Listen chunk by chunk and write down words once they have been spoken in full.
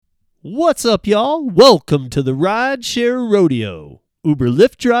What's up, y'all? Welcome to the Rideshare Rodeo, Uber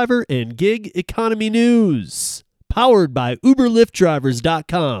Lyft driver and gig economy news, powered by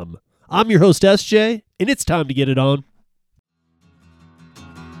UberLiftDrivers.com. I'm your host, SJ, and it's time to get it on.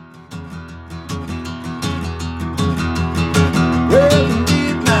 Well,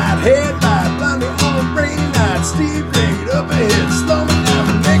 midnight headlight, blinded on a rainy night, Steve laid up ahead, slow me down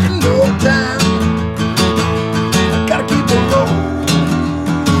and making no time. I gotta keep on rolling.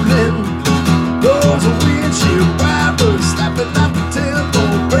 Those are windshield wipers slapping out the tempo,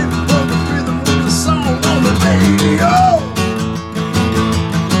 baby, for the rhythm with the song on the radio.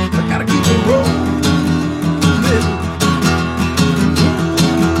 I gotta keep on rolling.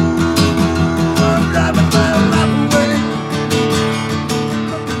 I'm driving my life away.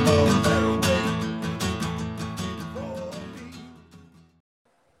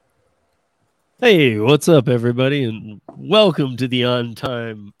 Hey, what's up, everybody, and welcome to the On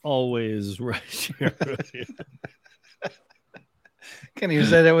Time Always Rideshare Rodeo. Can't even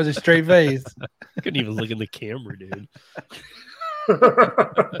say that with a straight face. Couldn't even look in the camera, dude.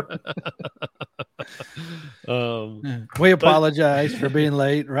 We apologize for being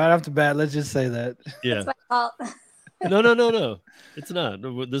late. Right off the bat, let's just say that. Yeah. It's my fault. No. It's not.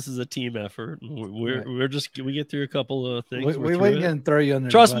 This is a team effort. We get through a couple of things. We weren't going to throw you under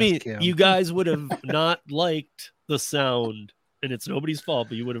Trust the me, bus, Kim. you guys would have not liked the sound, and it's nobody's fault,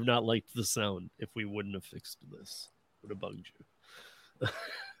 but you would have not liked the sound if we wouldn't have fixed this. Would have bugged you.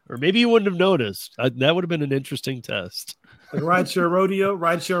 Or maybe you wouldn't have noticed. That would have been an interesting test. Like rideshare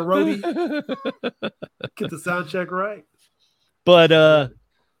roadie. Get the sound check right. But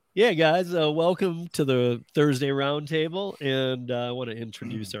yeah, guys, welcome to the Thursday Roundtable, and I want to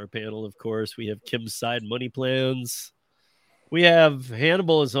introduce our panel. Of course, we have Kim's Side Money Plans. We have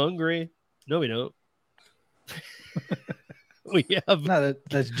Hannibal is Hungry. No, we don't. We have No,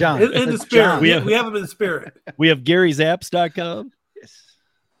 that's John. In the That's spirit. John. We have him in the spirit. we have GaryZaps.com. Yes.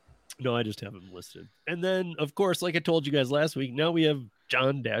 No, I just have him listed. And then, of course, like I told you guys last week, now we have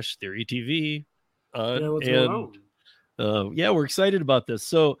John Theory TV on. Yeah, what's going on? Yeah, we're excited about this.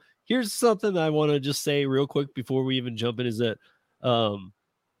 So here's something I want to just say real quick before we even jump in is that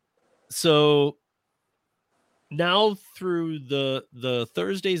so now through the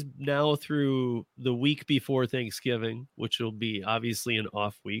Thursdays now through the week before Thanksgiving, which will be obviously an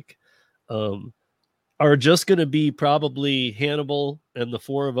off week, are just going to be probably Hannibal and the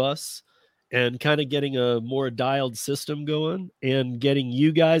four of us and kind of getting a more dialed system going and getting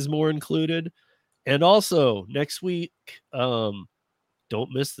you guys more included. And also next week, don't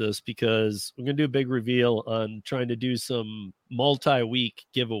miss this because we're going to do a big reveal on trying to do some multi-week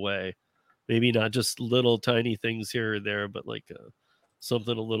giveaway. Maybe not just little tiny things here or there, but like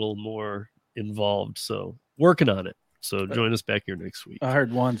something a little more involved. So working on it. So join us back here next week. I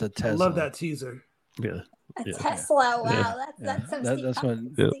heard one's a I Tesla. love that teaser. Yeah. A Yeah. Tesla. Wow, Yeah. that's some That's stuff. what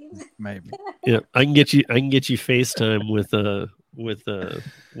Yeah. maybe. Yeah. I can get you FaceTime with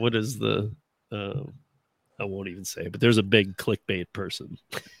what is the I won't even say, but there's a big clickbait person.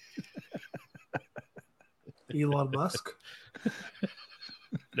 Elon Musk.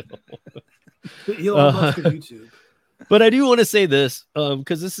 No. Elon Musk of YouTube. But I do want to say this,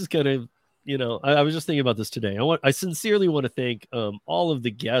 because this is kind of, I was just thinking about this today. I sincerely want to thank all of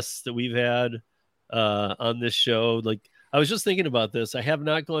the guests that we've had on this show. Like, I was just thinking about this. I have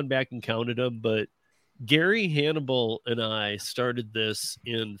not gone back and counted them, but Gary, Hannibal, and I started this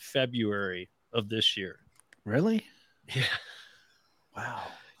in February of this year. Really? Yeah. Wow.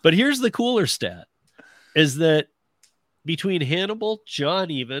 But here's the cooler stat, is that between Hannibal,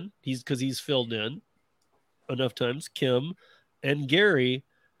 John even, he's filled in enough times, Kim, and Gary,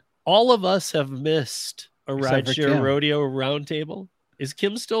 all of us have missed a Except for Rideshare Kim. Rodeo roundtable. Is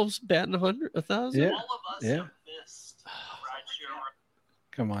Kim still batting 1,000? Yeah. All of us Yeah. have missed a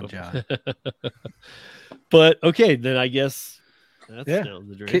Come on, John. Rideshare. But okay, then I guess that's Yeah. down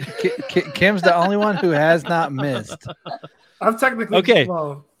the drain. Kim's the only one who has not missed. I've technically Okay.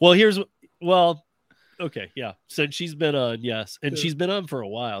 Well, Okay, yeah. Since she's been on, yes. And Yeah. she's been on for a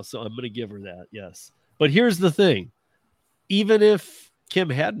while, so I'm going to give her that, yes. But here's the thing. Even if Kim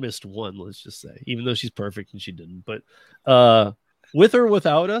had missed one, let's just say, even though she's perfect and she didn't, but with or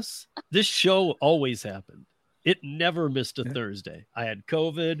without us, this show always happened. It never missed a Thursday. I had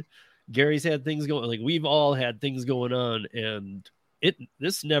COVID. Gary's had things going, like we've all had things going on, and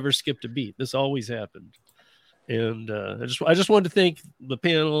this never skipped a beat. This always happened. And I just wanted to thank the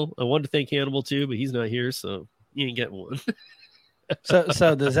panel. I wanted to thank Hannibal too, but he's not here, so you ain't getting one.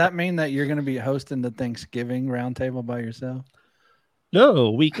 So does that mean that you're going to be hosting the Thanksgiving roundtable by yourself?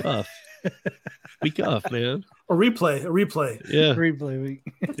 No, week off. Week off, man. A replay. Yeah, Replay week.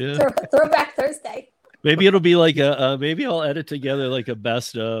 yeah. Throwback Thursday. Maybe it'll be like a. Maybe I'll edit together like a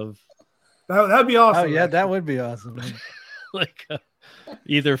best of, That'd be awesome. Oh yeah, actually. that would be awesome. like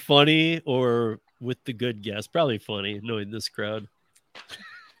either funny or with the good guest. Probably funny, knowing this crowd. I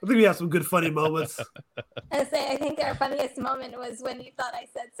think we have some good funny moments. I think our funniest moment was when you thought I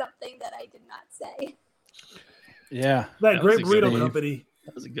said something that I did not say. Yeah. That That great was a good burrito one. company.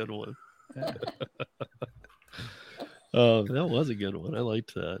 That was a good one. That was a good one. I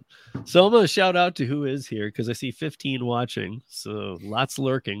liked that. So I'm gonna shout out to who is here because I see 15 watching. So lots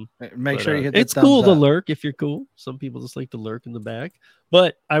lurking. Make But, sure you hit the it's thumbs cool to up. lurk if you're cool. Some people just like to lurk in the back.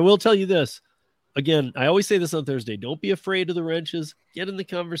 But I will tell you this. Again, I always say this on Thursday. Don't be afraid of the wrenches. Get in the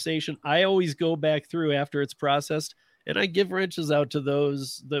conversation. I always go back through after it's processed and I give wrenches out to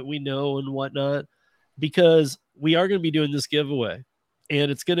those that we know and whatnot because we are going to be doing this giveaway and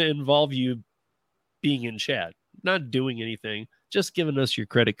it's going to involve you being in chat, not doing anything, just giving us your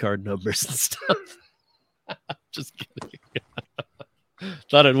credit card numbers and stuff. Just kidding.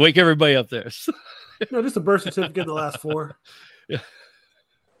 Thought I'd wake everybody up there. No, just a birth certificate in the last 4.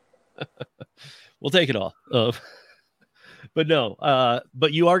 We'll take it all. But no,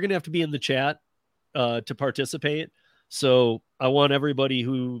 but you are going to have to be in the chat to participate. So I want everybody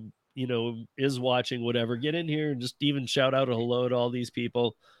who, is watching, whatever, get in here and just even shout out a hello to all these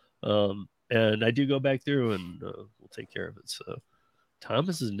people. And I do go back through and we'll take care of it. So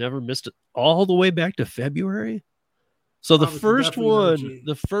Thomas has never missed it all the way back to February. So the Thomas is first definitely an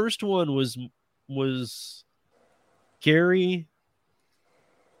one, OG. was Gary,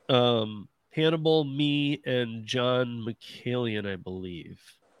 Hannibal, me, and John McCallion, I believe.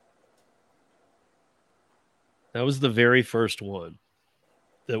 That was the very first one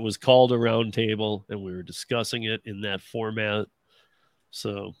that was called a round table, and we were discussing it in that format.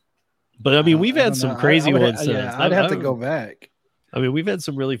 So, but I mean, we've had some crazy ones since. Yeah, I'd have to go back. I mean, we've had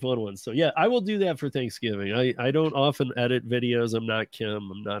some really fun ones. So yeah, I will do that for Thanksgiving. I don't often edit videos. I'm not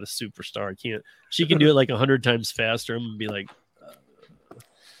Kim. I'm not a superstar. I can't. She can do it like 100 times faster. I'm gonna be like,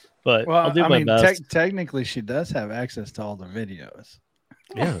 but Well, I'll do my best. Technically, she does have access to all the videos.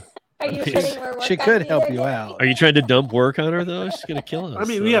 Yeah. Are you putting more work She on could me help there, you Gary? out. Are you trying to dump work on her though? She's gonna kill us. I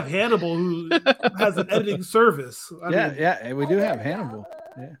mean, we have Hannibal who has an editing service. I mean, Yeah, we do have Hannibal.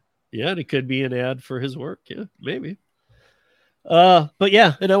 Yeah. Yeah, and it could be an ad for his work. Yeah, maybe. But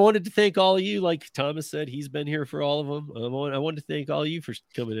yeah, and I wanted to thank all of you. Like Thomas said, he's been here for all of them. I wanted to thank all of you for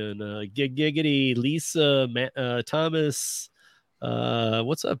coming in. Giggity, Lisa, Thomas.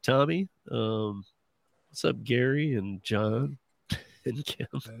 What's up, Tommy? What's up, Gary and John and Kim?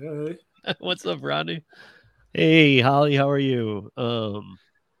 Hey. What's up, Rodney? Hey, Holly, how are you?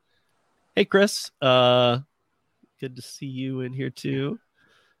 Hey, Chris. Good to see you in here too.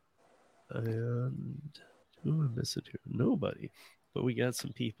 And who am I missing here? Nobody. But we got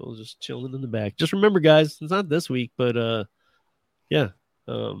some people just chilling in the back. Just remember, guys, it's not this week, but yeah.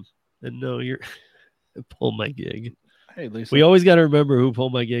 And no, you're Pull My Gig. Hey, Lisa. We always got to remember who Pull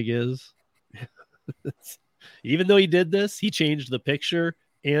My Gig is. Even though he did this, he changed the picture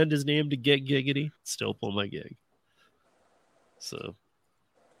and his name to Get Giggity. Still Pull My Gig. So,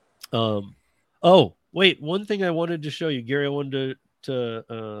 oh, wait, one thing I wanted to show you, Gary, I wanted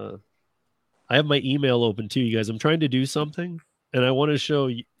to I have my email open too, you guys. I'm trying to do something and I want to show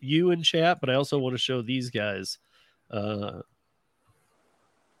you in chat, but I also want to show these guys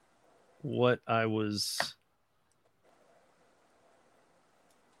what I was.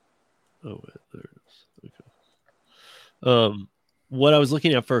 Oh, wait, there it is. Okay. What I was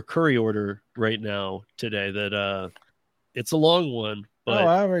looking at for a curry order right now today that it's a long one, but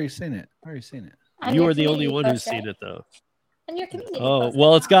I've already seen it. On you your are the only community one who's post, seen right? it though. On your community Oh, post,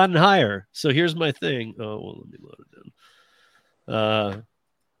 well, I it's saw. gotten higher. So here's my thing. Oh, well, let me load it in.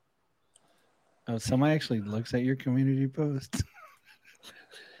 Oh, somebody actually looks at your community post.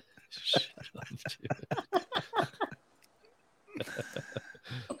 Shut up, dude.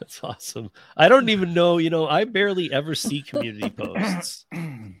 That's awesome. I don't even know, I barely ever see community posts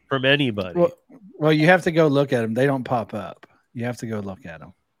from anybody. Well, you have to go look at them. They don't pop up. You have to go look at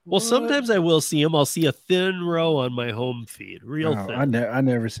them. Well, sometimes I will see them. I'll see a thin row on my home feed, real thin. I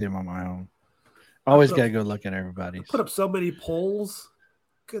never see them on my own. Always got to go look at everybody's. Put up so many polls.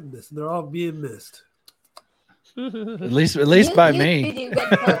 Goodness, they're all being missed. At least by You me. do good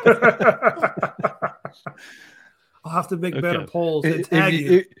polls. I'll have to make Okay. better polls and If tag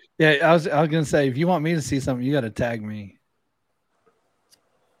you. Yeah, I was gonna say if you want me to see something, you got to tag me.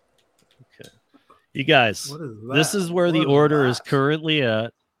 Okay. You guys, What is that? this is where the What order is that? currently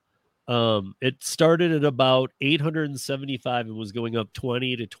at. It started at about 875 and was going up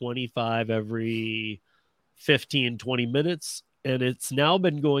 20 to 25 every 15, 20 minutes, and it's now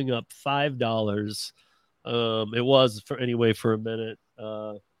been going up $5. It was for a minute.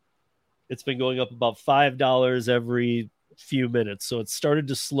 It's been going up about $5 every few minutes. So it started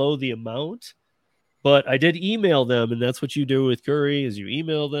to slow the amount, but I did email them, and that's what you do with Curry is you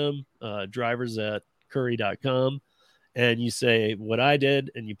email them, drivers@curry.com, and you say what I did,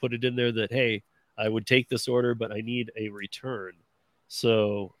 and you put it in there that, hey, I would take this order, but I need a return.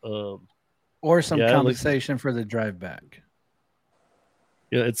 So, or some compensation for the drive back.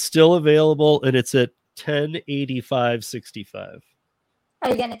 Yeah, it's still available, and it's at $10.85.65. Are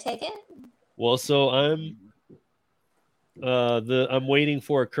you gonna take it? Well, so I'm waiting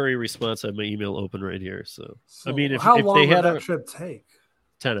for a Curry response. I have my email open right here. So I mean, if long they had would that trip take?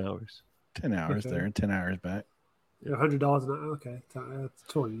 10 hours. 10 hours Okay. there, 10 hours back. $100 an hour. Okay, that's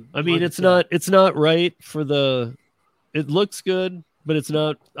 20. I mean, it's not right for the. It looks good, but it's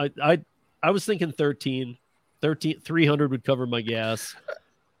not. I was thinking 300 would cover my gas.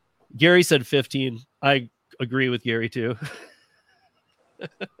 Gary said 15. I agree with Gary too.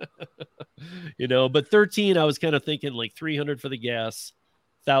 But 13, I was kind of thinking like 300 for the gas,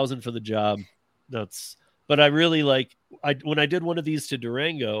 1,000 for the job. But I really when I did one of these to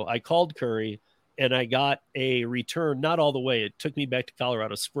Durango, I called Curry and I got a return, not all the way. It took me back to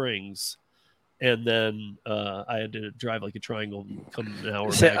Colorado Springs. And then I had to drive like a triangle and come an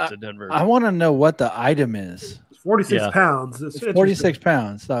hour back to Denver. I want to know what the item is. 46 pounds. It's 46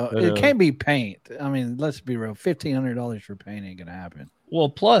 pounds. So it can't be paint. I mean, let's be real. $1,500 for paint ain't gonna happen. Well,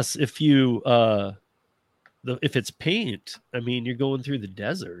 plus if you if it's paint, I mean, you're going through the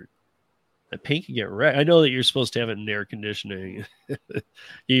desert. That paint can get wrecked. I know that you're supposed to have it in air conditioning.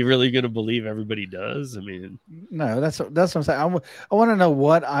 You really going to believe everybody does? I mean, no, that's what I'm saying. I want to know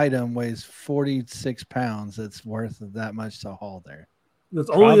what item weighs 46 pounds that's worth that much to haul there. It's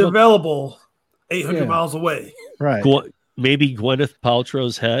only available 800 miles away. Right. Maybe Gwyneth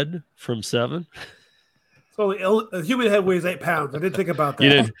Paltrow's head from Seven. So a human head weighs 8 pounds. I didn't think about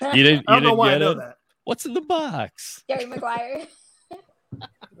that. You didn't. I don't know why I know that. What's in the box? Jerry Maguire.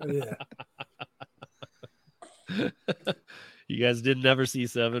 Yeah. You guys didn't ever see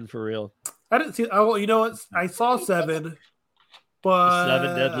Seven for real? I didn't see. Oh, you know what? I saw Seven, but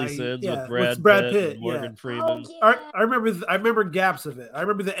Seven Deadly Sins with Brad Pitt and Morgan Freeman. Oh, yeah. I remember gaps of it. I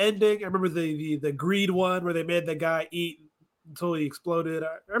remember the ending. I remember the greed one where they made that guy eat until he exploded.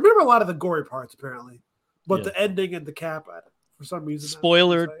 I remember a lot of the gory parts apparently, but the ending and the cap, for some reason.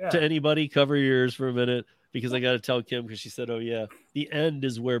 Spoiler to anybody, cover your ears for a minute. Because I got to tell Kim, because she said, "Oh yeah, the end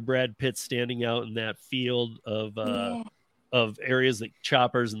is where Brad Pitt's standing out in that field of areas that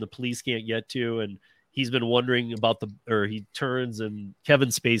choppers and the police can't get to, and he's been wondering about he turns, and Kevin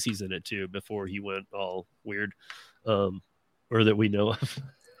Spacey's in it too before he went all weird, or that we know of,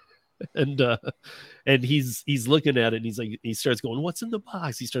 and he's looking at it, and he starts going, "What's in the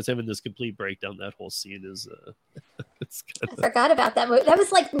box?" He starts having this complete breakdown. That whole scene is. I forgot about that movie. That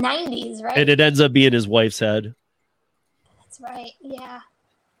was like 90s, right? And it ends up being his wife's head. That's right. Yeah.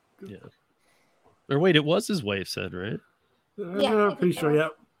 Yeah. Or wait, it was his wife's head, right? Yeah, I'm pretty sure.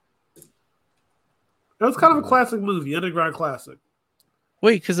 Yep. That was kind of a classic movie, underground classic.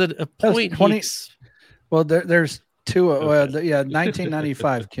 Wait, because at a point, well, there's two.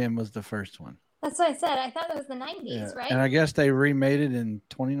 1995. Kim was the first one. That's what I said. I thought it was the 90s, right? And I guess they remade it in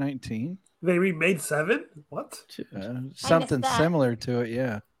 2019. They remade Seven? What? Something similar to it,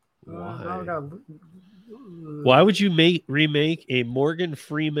 yeah. Why would you remake a Morgan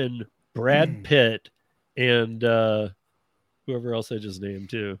Freeman, Brad Pitt, and whoever else I just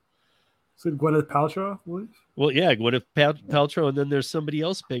named too? So Gwyneth Paltrow? Well, yeah, Gwyneth Paltrow, and then there's somebody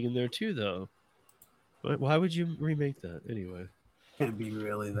else big in there too, though. Why would you remake that anyway? Can't be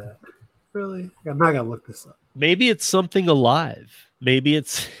really that. Really? I'm not gonna look this up. Maybe it's something alive. Maybe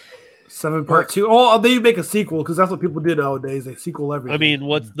it's 7 Part 2. Oh, they make a sequel because that's what people do nowadays. They sequel everything. I mean,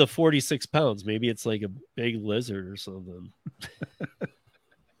 what's the 46 pounds? Maybe it's like a big lizard or something.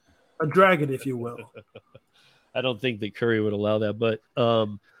 A dragon, if you will. I don't think that Curry would allow that, but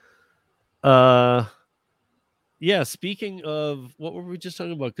yeah. Speaking of, what were we just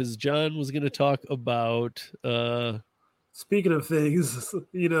talking about? Because John was going to talk about. Speaking of things,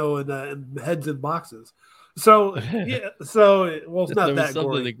 and heads in boxes. So yeah, it's not that something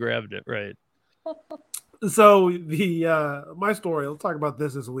gory. that grabbed it, right? So my story. Let's talk about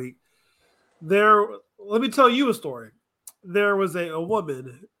this week. Let me tell you a story. There was a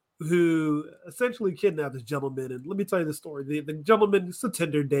woman who essentially kidnapped this gentleman, and let me tell you the story. The gentleman, it's a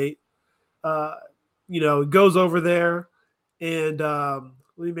Tinder date. Goes over there, and let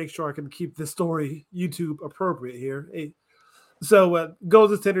me make sure I can keep this story YouTube appropriate here. So goes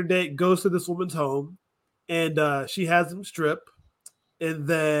to Tinder date, goes to this woman's home. and she has him strip, and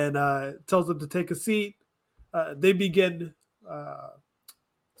then tells him to take a seat. They begin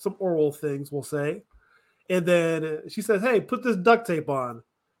some oral things, we'll say, and then she says, "Hey, put this duct tape on,"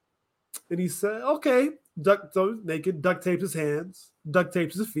 and he said, "Okay." So naked, duct tapes his hands, duct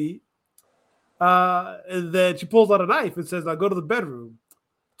tapes his feet, and then she pulls out a knife and says, "Now go to the bedroom."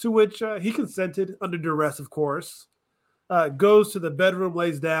 To which he consented under duress, of course. Goes to the bedroom,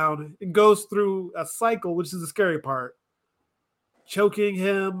 lays down, and goes through a cycle, which is the scary part. Choking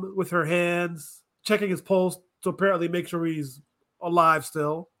him with her hands, checking his pulse to apparently make sure he's alive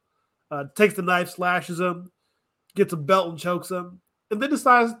still. Takes the knife, slashes him, gets a belt and chokes him, and then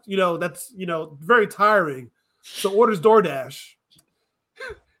decides, that's, very tiring. So orders DoorDash.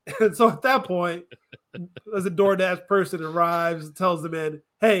 And so at that point, as a DoorDash person arrives and tells the man,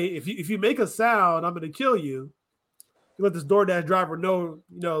 "Hey, if you make a sound, I'm going to kill you." You let this DoorDash driver know,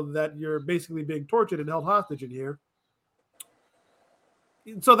 that you're basically being tortured and held hostage in here.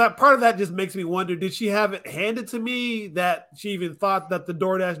 So that part of that just makes me wonder, did she have it handed to me that she even thought that the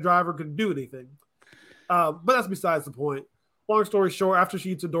DoorDash driver could do anything? But that's besides the point. Long story short, after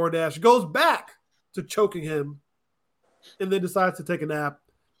she eats a DoorDash, goes back to choking him and then decides to take a nap,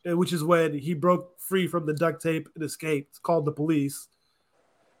 which is when he broke free from the duct tape and escaped, called the police.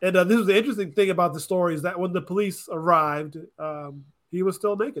 And this was the interesting thing about the story is that when the police arrived, he was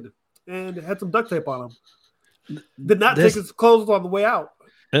still naked and had some duct tape on him. Did not take his clothes on the way out.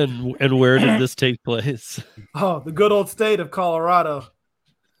 And where did this take place? Oh, the good old state of Colorado.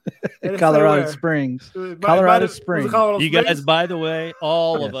 Colorado Springs. Colorado Springs. You guys, by the way,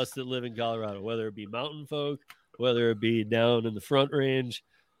 all of us that live in Colorado, whether it be mountain folk, whether it be down in the Front Range,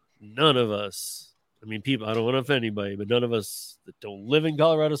 none of us, people, I don't want to offend anybody, but none of us that don't live in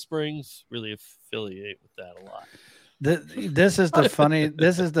Colorado Springs really affiliate with that a lot. This is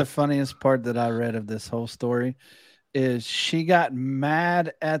the funniest part that I read of this whole story is she got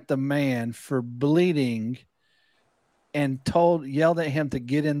mad at the man for bleeding and yelled at him to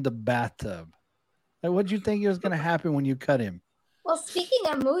get in the bathtub. Like, what do you think was going to happen when you cut him? Well, speaking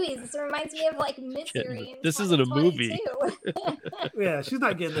of movies, this reminds me of Misery. This isn't a movie. Yeah, she's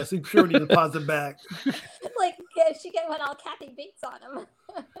not getting that security deposit back. She went all Kathy Bates on him.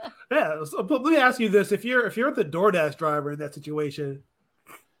 Yeah, but let me ask you this: if you're the DoorDash driver in that situation,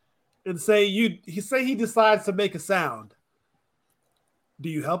 and say he decides to make a sound, do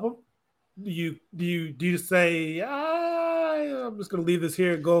you help him? Do you say, I'm just going to leave this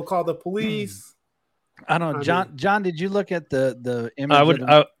here and go call the police? I don't know. John, did you look at the image?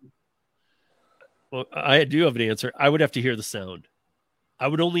 I do have an answer. I would have to hear the sound. I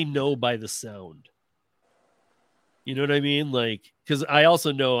would only know by the sound. You know what I mean? Because I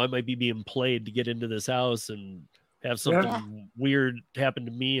also know I might be being played to get into this house and have something weird happen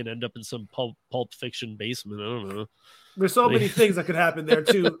to me and end up in some pulp fiction basement. I don't know. There's so many things that could happen there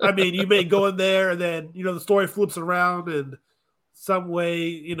too. You may go in there and then, the story flips around and some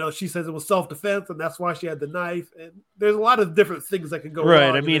way, she says it was self-defense and that's why she had the knife. And there's a lot of different things that could go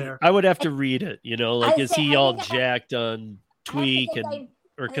wrong. Right. I would have to read it, is he all jacked on tweak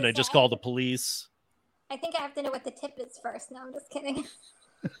or can I just call the police? I think I have to know what the tip is first. No, I'm just kidding.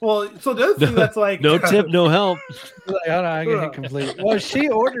 Well, so the other thing that's no tip, no help. Hold on, I get it complete. Well, she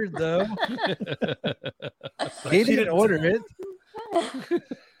ordered though. He didn't order it.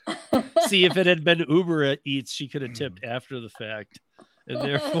 See, if it had been Uber Eats, she could have tipped after the fact, and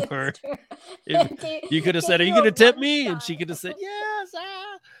therefore, you could have said, "Are you going to tip me?" And she could have said, "Yes,"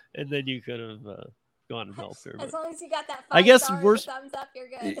 and then you could have gone and helped her. As long as you got that, I guess thumbs up, you're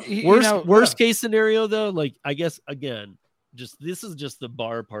good. Worst case scenario though, I guess again. This is just the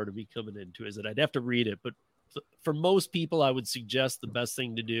bar part of me coming into is that I'd have to read it. But for most people, I would suggest the best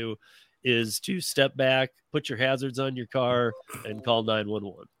thing to do is to step back, put your hazards on your car and call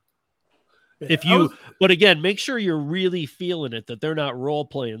 911. But again, make sure you're really feeling it, that they're not role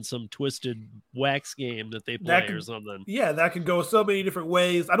playing some twisted wax game that they play or something. Yeah, that could go so many different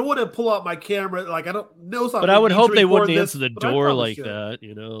ways. I don't want to pull out my camera. I don't know something. But I would hope they wouldn't answer the door like that,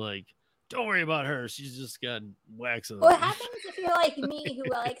 don't worry about her. She's just got wax on. What happens if you're like me, who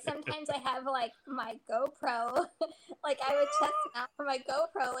sometimes I have my GoPro, I would test it out for my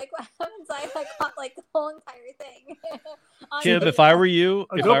GoPro. What happens? I caught the whole entire thing. Kim, if I were you,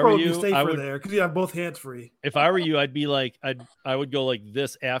 GoPro would be safer there because you have both hands free. If I were you, I'd be I would go like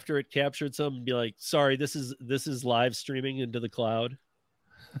this after it captured something, and be like, sorry, this is live streaming into the cloud.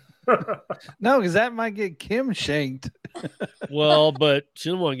 No, because that might get Kim shanked. Well, but she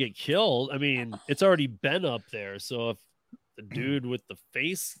didn't want to get killed. It's already been up there. So the dude with the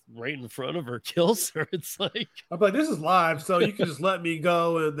face right in front of her kills her. It's like, I'm like, this is live, so you can just let me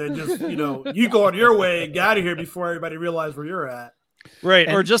go and then just, you go on your way and get out of here before everybody realizes where you're at. right.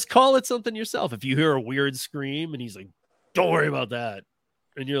 Or And- just call it something yourself. If you hear a weird scream and he's like, don't worry about that.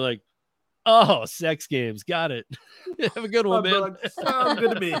 And you're like, oh, sex games. Got it. Have a good one, I'd be man. like, sounds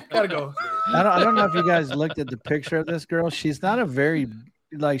good to me. Gotta go. I don't know if you guys looked at the picture of this girl. She's not a very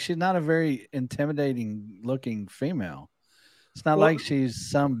intimidating looking female. It's not Well- like she's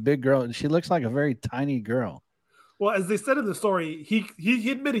some big girl. She looks like a very tiny girl. Well, as they said in the story, he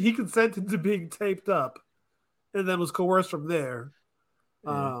admitted he consented to being taped up and then was coerced from there.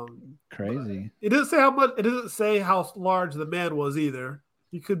 Yeah. Crazy. It doesn't say how much. It doesn't say how large the man was either.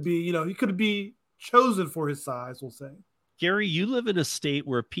 He could be, he could be chosen for his size. We'll say. Gary, you live in a state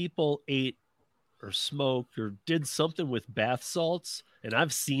where people ate or smoked or did something with bath salts, and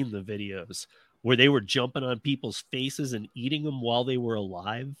I've seen the videos where they were jumping on people's faces and eating them while they were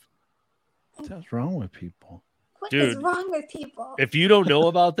alive. What's wrong with people? What is Dude. wrong with people? If you don't know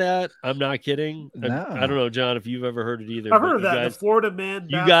about that, I'm not kidding. No. I don't know, John, if you've ever heard it either. I've but heard of you that. guys- The Florida man.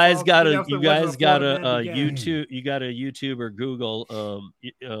 You bath guys salts, gotta, something you else that guys was gotta Florida man began. YouTube. You gotta YouTube or Google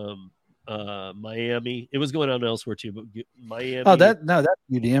Miami. It was going on elsewhere too, but Miami. Oh, that's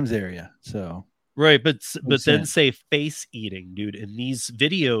UDM's area. So right, but Makes then sense. say face eating, dude. And these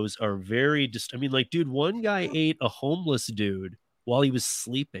videos are very just. I mean, like, dude, one guy ate a homeless dude while he was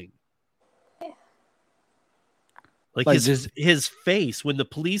sleeping. Like Like his face. When the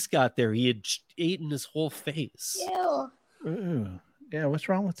police got there, he had eaten his whole face. Ew. ooh, yeah, what's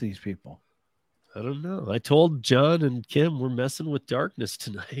wrong with these people? I don't know. I told John and Kim we're messing with darkness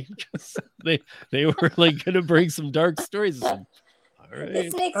tonight because they were like going to bring some dark stories. I said, all right.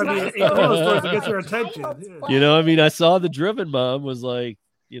 This makes I mean, my it's one of those stories that story gets your more attention. child's Yeah. play. You know, I mean, I saw the Driven Mom was like,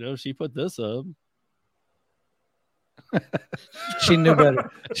 she put this up. She knew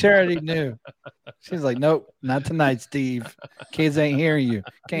better. She already knew. She's like, nope, not tonight, Steve. Kids ain't hearing you. You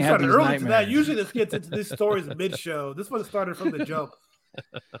Can't have started these early to that. nightmares. Usually this gets into these stories mid-show. This one started from the jump.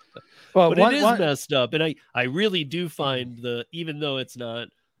 Well, But one, it is one- messed up. And I really do find even though it's not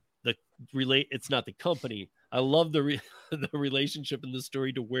it's not the company, I love the the relationship in the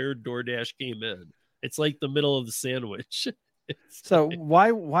story to where DoorDash came in. It's like the middle of the sandwich. It's so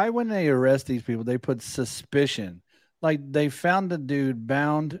like- why when they arrest these people, they put suspicion. Like they found the dude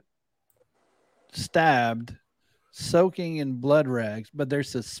bound, stabbed, soaking in blood rags, but there's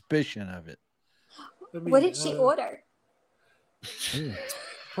suspicion of it. I mean, What did she order?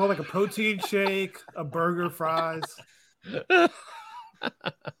 Well, like a protein shake, a burger, fries.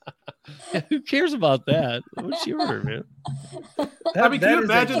 Who cares about that? What'd she order, man? I mean, can you is a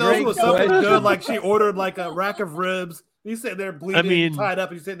imagine those great with something question. good? Like she ordered like a rack of ribs. He's sitting there bleeding, mean, tied up,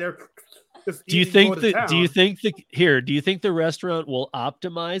 and he's sitting there. Just Do you eating, think going to that? Do you town. think do you think the restaurant will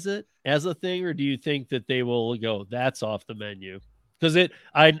optimize it as a thing, or do you think that they will go, that's off the menu? Because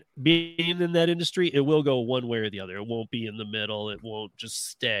being in that industry, it will go one way or the other. It won't be in the middle. It won't just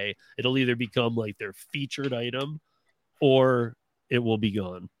stay. It'll either become like their featured item, or it will be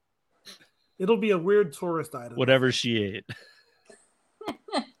gone. It'll be a weird tourist item? Whatever she ate.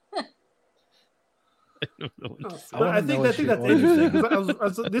 I don't know. But wanna I know think what that's she interesting. ordered.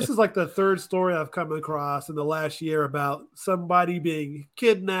 'Cause this is like the third story I've come across in the last year about somebody being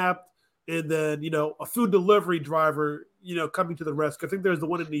kidnapped and then, a food delivery driver, coming to the rescue. I think there's the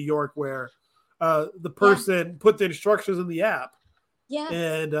one in New York where the person put the instructions in the app Yeah.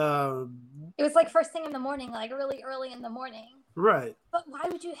 and It was like first thing in the morning, like really early in the morning. right. But why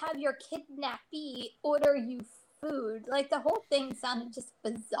would you have your kidnappee order you food? Like the whole thing sounded just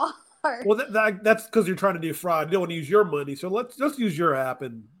bizarre. Well, that's because you're trying to do fraud. You don't want to use your money, so let's just use your app.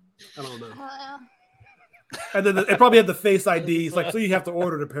 And I don't know. I don't know. And then it probably had the Face ID. It's like, so you have to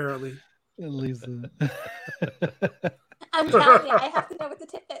order it apparently. Lisa. I'm telling you, I have to know what the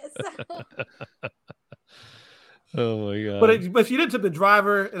tip is. Oh my god! But she didn't tip the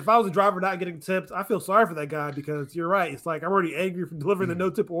driver. If I was a driver not getting tipped, I feel sorry for that guy because you're right. It's like I'm already angry for delivering the no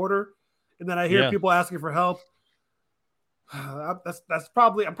tip order, and then I hear Yeah. people asking for help. That's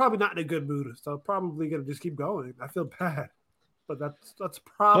probably I'm probably not in a good mood, so I'm probably gonna just keep going. I feel bad, but that's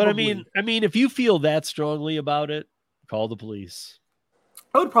probably. But I mean, if you feel that strongly about it, call the police.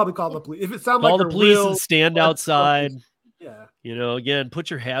 I would probably call the police if it sounded Call like the police real, and stand let's outside. Yeah, Again, put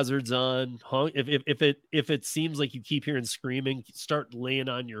your hazards on. Honk. If it seems like you keep hearing screaming, start laying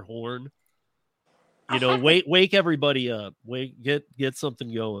on your horn. Wake everybody up. Get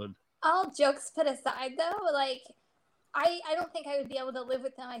something going. All jokes put aside, though, like I don't think I would be able to live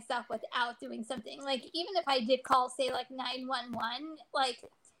with myself without doing something. Like even if I did call, say, like 911, like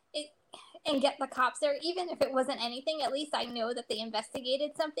and get the cops there. Even if it wasn't anything, at least I know that they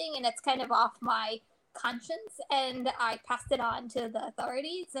investigated something and it's kind of off my conscience, and I passed it on to the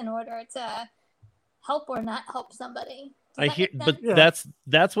authorities in order to help or not help somebody. I hear, but Yeah.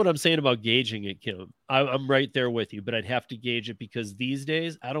 that's what I'm saying about gauging it, Kim. I'm right there with you, but I'd have to gauge it because these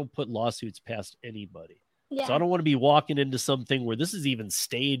days I don't put lawsuits past anybody. Yeah. So I don't want to be walking into something where this is even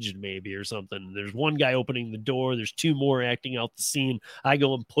staged maybe or something. There's one guy opening the door. There's two more acting out the scene. I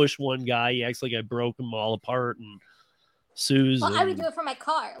go and push one guy. He acts like I broke him all apart and sues. Well, I would and- do it for my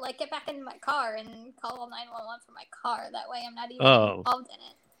car. Like, get back into my car and call 911 for my car. That way I'm not even Oh. involved in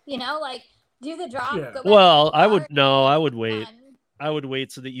it. You know, like, do the drop. Yeah. Go back Well, to the I car, would no, I would wait. done. I would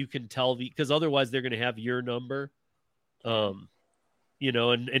wait so that you can tell because otherwise they're going to have your number. You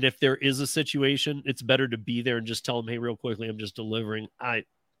know, and if there is a situation, it's better to be there and just tell them, hey, real quickly, I'm just delivering. I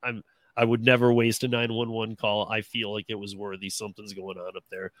would never waste a 911 call. I feel like it was worthy. Something's going on up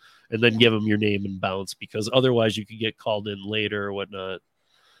there, and then give them your name and bounce because otherwise you could get called in later or whatnot.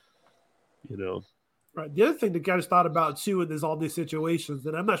 You know, Right. The other thing that I just thought about too, and there's all these situations,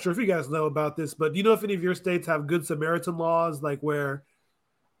 and I'm not sure if you guys know about this, but do you know if any of your states have Good Samaritan laws, like where,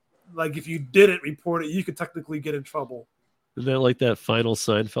 like if you didn't report it, you could technically get in trouble? isn't that like that final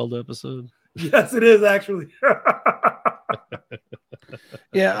Seinfeld episode? Yes, it is actually.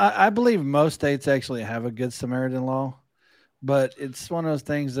 Yeah, I believe most states actually have a Good Samaritan law, but it's one of those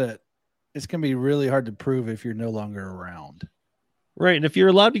things that it's going to be really hard to prove if you're no longer around. Right. And if you're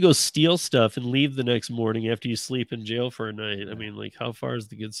allowed to go steal stuff and leave the next morning after you sleep in jail for a night, I mean, like, how far is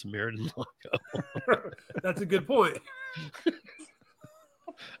the Good Samaritan law go? That's a good point.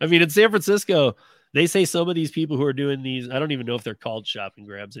 I mean, in San Francisco, they say some of these people who are doing these, I don't even know if they're called shopping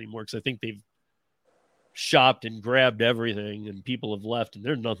grabs anymore because I think they've shopped and grabbed everything and people have left and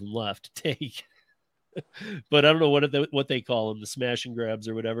there's nothing left to take. But I don't know what they call them, the smash and grabs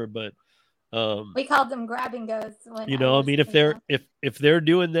or whatever. But We called them grab and goes. When you know, I was mean, if growing they're up. if they're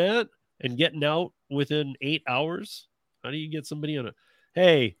doing that and getting out within 8 hours, how do you get somebody on a,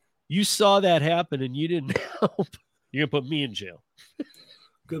 hey, you saw that happen and you didn't help? You're gonna put me in jail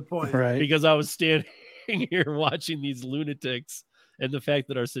Good point. Right. because I was standing here watching these lunatics and the fact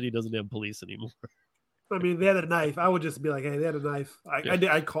that our city doesn't have police anymore. I mean, they had a knife. I would just be like, hey, they had a knife.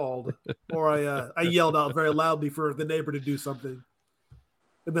 I called, or I yelled out very loudly for the neighbor to do something.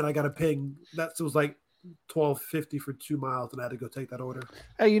 And then I got a ping. That was like $12.50 for 2 miles, and I had to go take that order.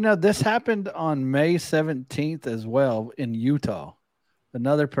 Hey, you know, this happened on May 17th as well in Utah.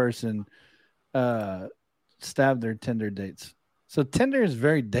 Another person stabbed their Tinder dates. So Tinder is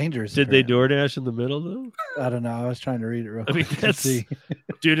very dangerous. Did they apparently. DoorDash in the middle though? I don't know. I was trying to read it real I mean, quick to that's see.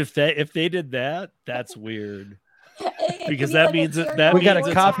 dude. If they did that, that's weird. It could because be that like a means that- serial that We got a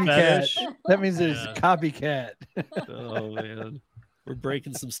means killer it's a copycat. fetish. That means there's Yeah. copycat. Oh man, we're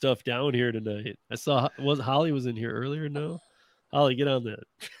breaking some stuff down here tonight. I saw Holly was in here earlier. No, Holly, get on that.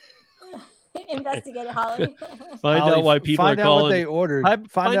 Investigate it, Holly. Find Holly, out why people find are out calling. what they ordered.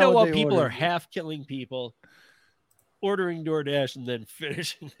 Find out what why they people ordered. are half killing people, ordering DoorDash, and then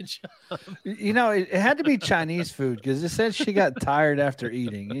finishing the job. You know, it had to be Chinese food because it said she got tired after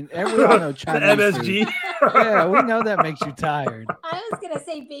eating. And everyone know The Chinese MSG. food. Yeah, we know that makes you tired. I was gonna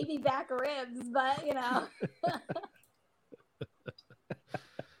say baby back ribs, but you know.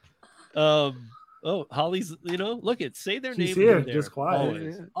 Oh, Holly's. You know, look at say their She's name. here, in there. just quiet.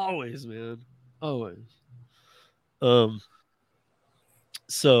 Always, always, man, always.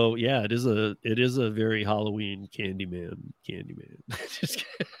 So yeah, it is a very Halloween Candyman. Just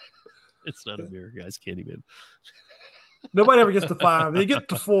kidding. It's not a mirror, guys. Candyman. Nobody ever gets to 5. They get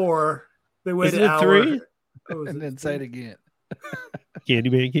to 4. They wait Isn't an it hour. 3? Oh, is And it then say it again.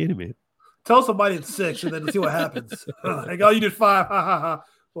 Candyman. Tell somebody it's 6 and then see what happens. Like, oh, you did 5. Ha ha ha.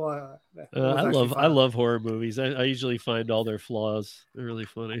 Well, it was I actually 5. love horror movies. I usually find all their flaws. They're really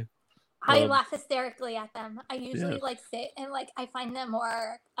funny. I Um, laugh hysterically at them. I usually Yeah. like sit and like I find them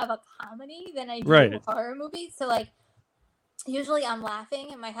more of a comedy than I do Right. horror movies. So like usually I'm laughing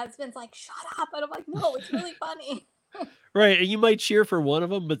and my husband's like, "Shut up!" And I'm like, "No, it's really funny." Right, and you might cheer for one of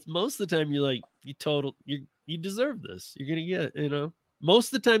them, but most of the time you're like, you deserve this. You're gonna get, you know.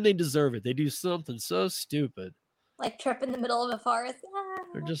 Most of the time they deserve it. They do something so stupid Like trip in the middle of a forest.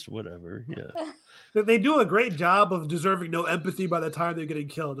 or just whatever. Yeah, They do a great job of deserving no empathy by the time they're getting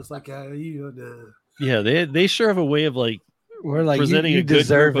killed. It's like, you yeah. They sure have a way of like We're like, presenting you a good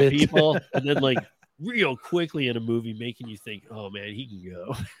deserve group of it. people, and then like real quickly in a movie making you think, oh man, he can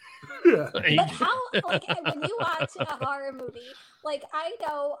go. yeah. But how like when you watch a horror movie, like I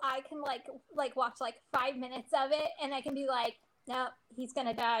know I can like watch like 5 minutes of it and I can be like, no, he's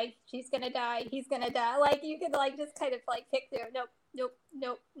gonna die, she's gonna die, he's gonna die. Like you could like just kind of like pick through. Nope, Nope.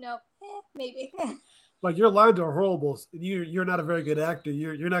 Maybe. Like your lines are horrible. You're not a very good actor.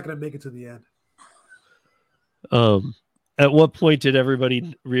 You're not going to make it to the end. At what point did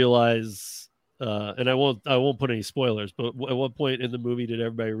everybody realize? And I won't put any spoilers, but at what point in the movie did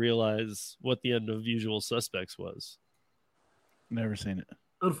everybody realize what the end of Usual Suspects was? Never seen it.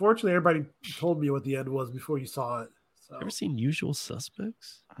 Unfortunately, everybody told me what the end was before you saw it. So. Ever seen Usual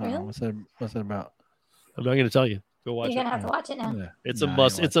Suspects? Really? What's it about? I'm not going to tell you. Go watch it. You're gonna have to watch it now. Yeah. It's a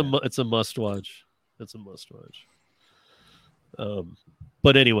must. It's a must watch. It's a must watch.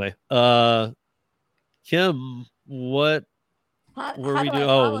 But anyway, Kim, what were we doing?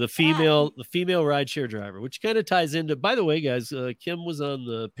 Oh, the female rideshare driver, which kind of ties into. By the way, guys, Kim was on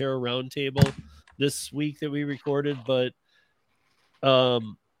the Para Roundtable this week that we recorded, but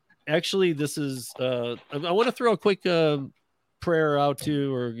actually, this is. I want to throw a quick prayer out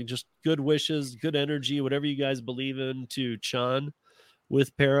to, or just good wishes, good energy, whatever you guys believe in, to Chan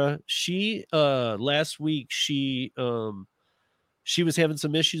with Para. She last week she was having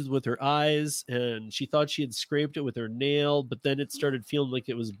some issues with her eyes, and she thought she had scraped it with her nail, but then it started feeling like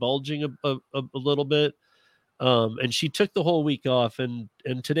it was bulging a little bit. And she took the whole week off, and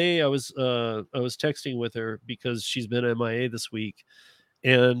today I was texting with her because she's been MIA this week,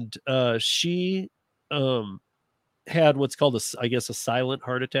 and she had what's called a silent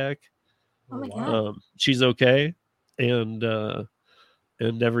heart attack. Oh my God. She's okay, and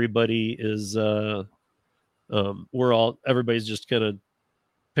everybody is everybody's just kind of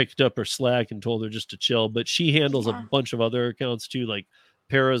picked up her slack and told her just to chill, but she handles a bunch of other accounts too. Like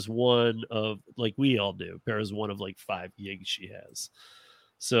Para's one of, like we all do, Para's one of like 5 gigs she has.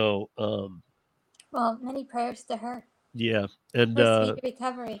 So well, many prayers to her. Yeah. And speedy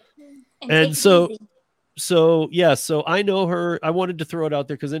recovery. And so I know her. I wanted to throw it out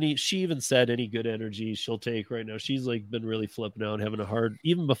there because she even said any good energy she'll take right now. She's like been really flipping out, having a hard,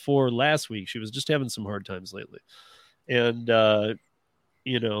 even before last week, she was just having some hard times lately. And,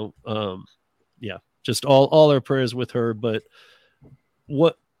 just all our prayers with her. But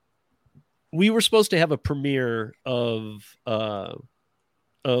what we were supposed to have a premiere of the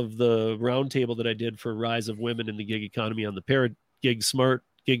roundtable that I did for Rise of Women in the Gig Economy on the Para Gig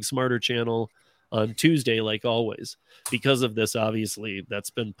Smarter channel on Tuesday, like always. Because of this, obviously, that's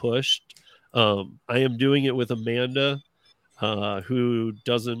been pushed. I am doing it with Amanda, who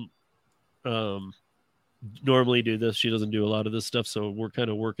doesn't normally do this. She doesn't do a lot of this stuff, so we're kind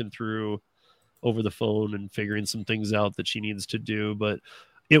of working through over the phone and figuring some things out that she needs to do. But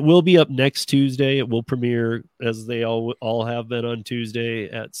it will be up next Tuesday. It will premiere, as they all have been, on Tuesday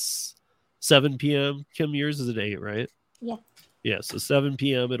at 7 p.m. Kim, yours is at 8, right? Yeah. Yeah, so 7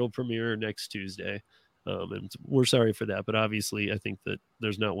 p.m. it'll premiere next Tuesday. And we're sorry for that, but obviously I think that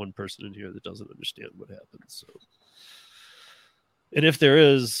there's not one person in here that doesn't understand what happened. So, and if there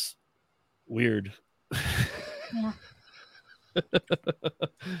is, weird. Yeah.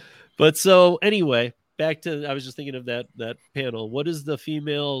 But so anyway, back to, I was just thinking of that panel. What is the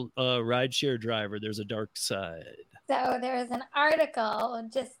female rideshare driver? There's a dark side. So there was an article,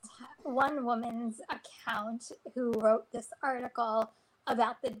 just one woman's account, who wrote this article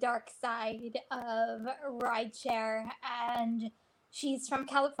about the dark side of rideshare, and she's from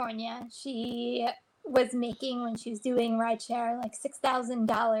California. She was making, when she was doing rideshare, like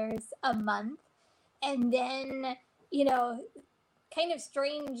 $6,000 a month, and then kind of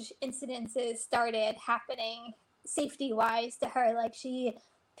strange incidences started happening safety-wise to her. Like, she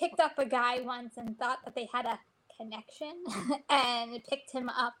picked up a guy once and thought that they had a connection and picked him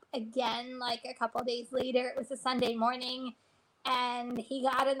up again like a couple days later. It was a Sunday morning, and he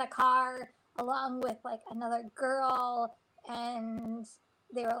got in the car along with like another girl, and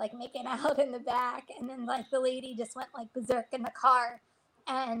they were like making out in the back, and then like the lady just went like berserk in the car,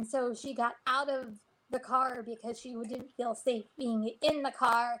 and so she got out of the car because she didn't feel safe being in the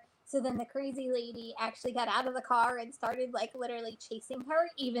car. So then the crazy lady actually got out of the car and started like literally chasing her,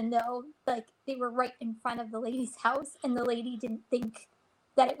 even though like they were right in front of the lady's house, and the lady didn't think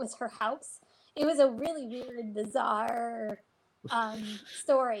that it was her house. It was a really weird, bizarre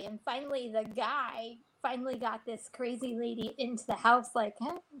story. And finally, the guy got this crazy lady into the house, like,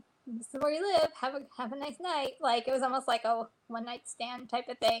 this is where you live. Have a nice night. Like, it was almost like a one night stand type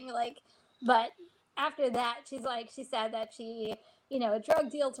of thing. Like, but after that, she said that she,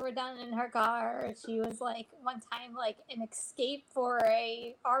 drug deals were done in her car. She was like one time like an escape for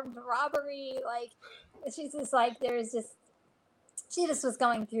a armed robbery. Like, she's just like, she just was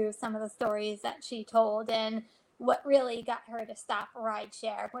going through some of the stories that she told, and what really got her to stop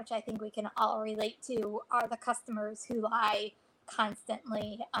rideshare, which I think we can all relate to, are the customers who lie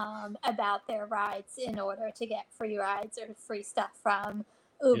constantly about their rides in order to get free rides or free stuff from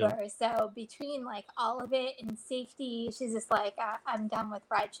Uber. So between like all of it and safety, she's just like, I'm done with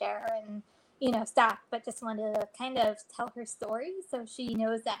rideshare and stop. But just wanted to kind of tell her story so she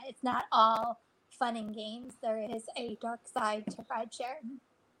knows that it's not all fun and games. There is a dark side to rideshare.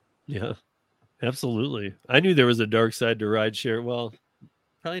 Yeah, absolutely. I knew there was a dark side to rideshare. Well,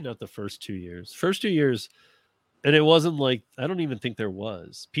 probably not the first 2 years. First 2 years, and it wasn't like, I don't even think there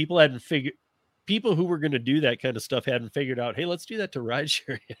was. People who were going to do that kind of stuff hadn't figured out, hey, let's do that to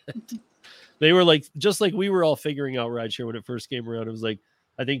rideshare yet. They were like, just like we were all figuring out rideshare when it first came around. It was like,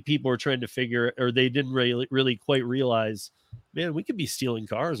 I think people were trying to figure, or they didn't really quite realize, man, we could be stealing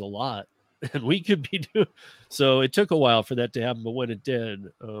cars a lot. And we could be doing. So it took a while for that to happen. But when it did,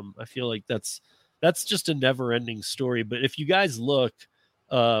 I feel like that's just a never ending story. But if you guys look,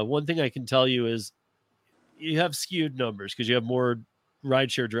 one thing I can tell you is you have skewed numbers because you have more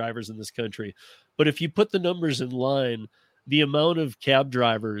rideshare drivers in this country. But if you put the numbers in line, the amount of cab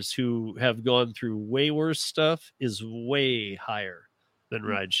drivers who have gone through way worse stuff is way higher than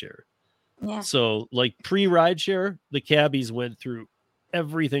rideshare. Yeah. So like pre-rideshare, the cabbies went through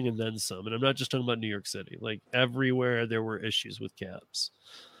everything and then some. And I'm not just talking about New York City. Like everywhere there were issues with cabs.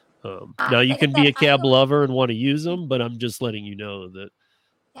 Now you can be a cab lover and want to use them, but I'm just letting you know that.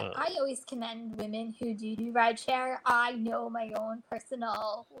 I always commend women who do rideshare. I know my own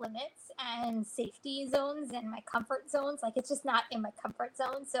personal limits and safety zones and my comfort zones. Like it's just not in my comfort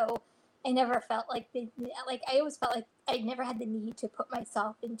zone. So I never felt like I always felt like I never had the need to put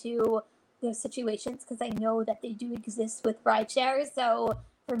myself into those situations because I know that they do exist with rideshare. So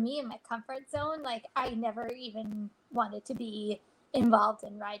for me in my comfort zone, like I never even wanted to be involved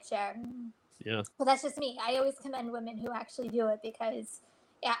in rideshare. Yeah. But that's just me. I always commend women who actually do it because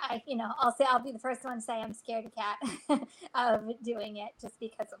I'll be the first one to say I'm scared of cat of doing it just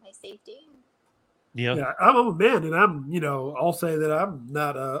because of my safety. Yeah, I'm a man, and I'll say that I'm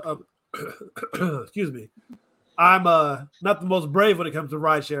not excuse me. I'm not the most brave when it comes to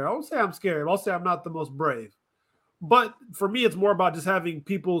rideshare. I won't say I'm scared. I'll say I'm not the most brave. But for me, it's more about just having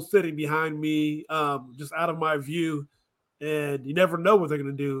people sitting behind me, just out of my view. And you never know what they're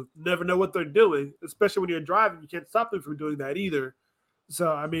going to do. Never know what they're doing, especially when you're driving. You can't stop them from doing that either.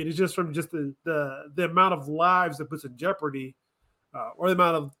 So, I mean, it's just from just the amount of lives it puts in jeopardy, or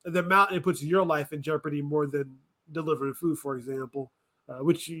the amount it puts your life in jeopardy more than delivering food, for example,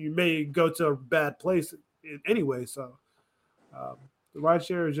 which you may go to a bad place anyway. So the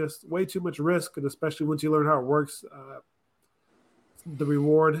rideshare is just way too much risk, and especially once you learn how it works, the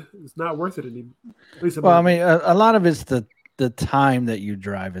reward is not worth it anymore. Well, I mean, a lot of it's the time that you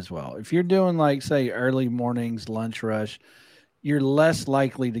drive as well. If you're doing like say early mornings, lunch rush, you're less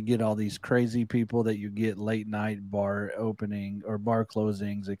likely to get all these crazy people that you get late night bar opening or bar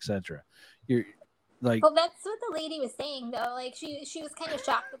closings, etc. You're like, well, that's what the lady was saying though. Like she was kind of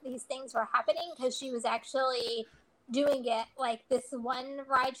shocked that these things were happening because she was actually doing it. Like this one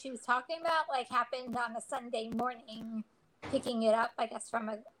ride she was talking about, like happened on a Sunday morning, picking it up, I guess, from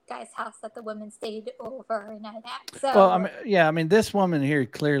a guy's house that the woman stayed overnight at. So, well, I mean, this woman here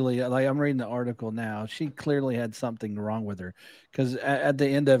clearly, like I'm reading the article now, she clearly had something wrong with her because at the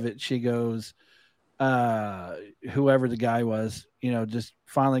end of it, she goes, whoever the guy was, just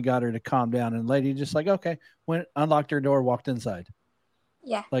finally got her to calm down. And lady just like, okay, went, unlocked her door, walked inside.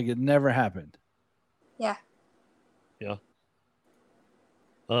 Yeah. Like it never happened. Yeah. Yeah.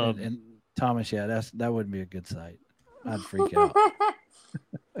 And Thomas, that wouldn't be a good sight. I'd freak out.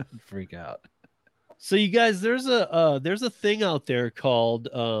 I'd freak out. So you guys, there's a thing out there called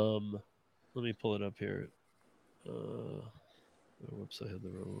let me pull it up here. Whoops, I had the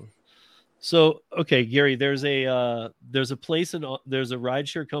wrong one. So okay, Gary, there's a place there's a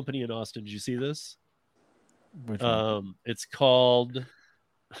rideshare company in Austin. Did you see this? Which one? It's called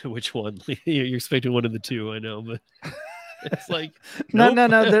which one? You're expecting one of the two, I know, but it's like no.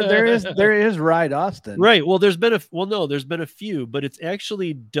 There is Ride Austin, right? Well, there's been a few, but it's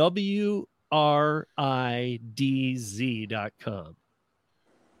actually WRIDZ.com.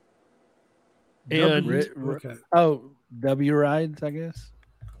 And W Rides, I guess.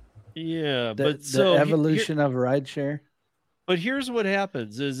 Yeah, but the evolution of rideshare. But here's what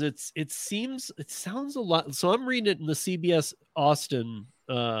happens: is it sounds a lot. So I'm reading it in the CBS Austin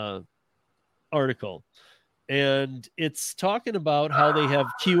article. And it's talking about how they have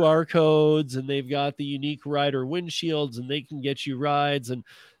QR codes and they've got the unique rider windshields and they can get you rides and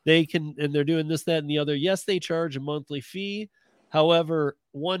they're doing this, that, and the other. Yes, they charge a monthly fee. However,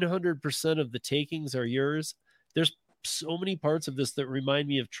 100% of the takings are yours. There's so many parts of this that remind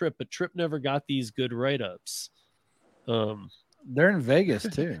me of Trip, but Trip never got these good write-ups. They're in Vegas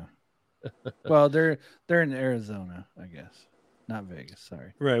too. Well, they're in Arizona, I guess. Not Vegas,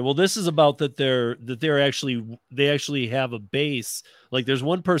 sorry. Right. Well, this is about that they actually have a base. Like there's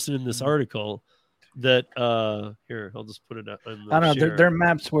one person in this article that here, I'll just put it up. I don't know. Their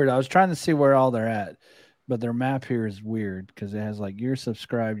map's weird. I was trying to see where all they're at, but their map here is weird because it has like you're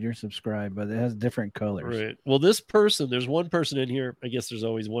subscribed, but it has different colors. Right. Well, there's one person in here. I guess there's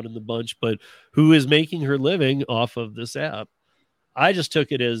always one in the bunch, but who is making her living off of this app. I just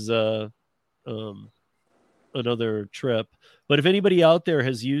took it as another trip. But if anybody out there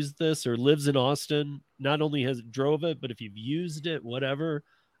has used this or lives in Austin, not only has drove it, but if you've used it, whatever,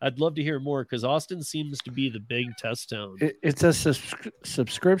 I'd love to hear more because Austin seems to be the big test town. It's a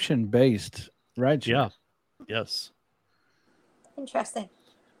subscription based, right? Yeah. Yes. Interesting.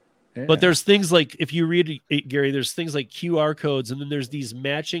 Yeah. But there's things like, if you read it, Gary, there's things like QR codes, and then there's these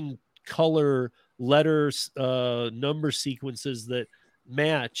matching color letters, number sequences that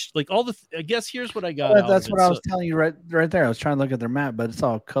match. Like all the, I guess here's what I got. Well, that's what I was telling you right there. I was trying to look at their map, but it's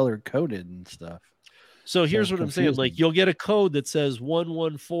all color coded and stuff. So here's what I'm saying. confusing. Like you'll get a code that says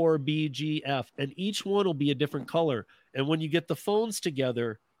 114BGF, and each one will be a different color. And when you get the phones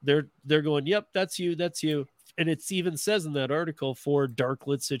together, they're going, yep, that's you. And it even says in that article 4 dark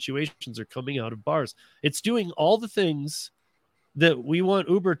lit situations are coming out of bars. It's doing all the things that we want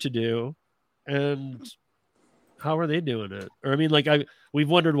Uber to do. And how are they doing it? Or I mean, like we've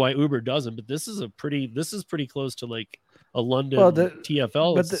wondered why Uber doesn't, but this is pretty close to like a London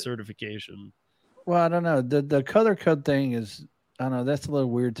TFL certification. Well, I don't know. The color code thing is, I don't know, that's a little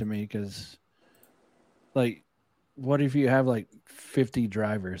weird to me because like, what if you have like 50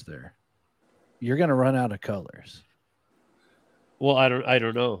 drivers there? You're going to run out of colors. Well, I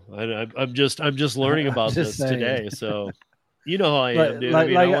don't know. I'm just learning about this today. So you know how I am, dude.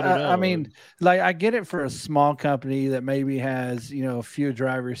 I mean, I get it for a small company that maybe has, a few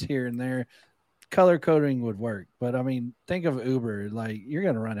drivers here and there. Color coding would work. But I mean, think of Uber. Like, you're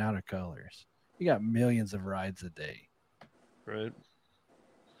going to run out of colors. You got millions of rides a day.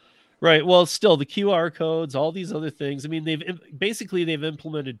 Right. Well, still the QR codes, all these other things. I mean, they've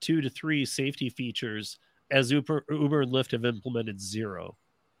implemented 2 to 3 safety features as Uber and Lyft have implemented 0.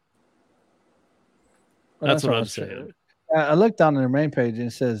 Well, that's what I'm saying. I looked on their main page and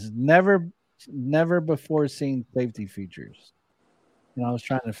it says never before seen safety features. And I was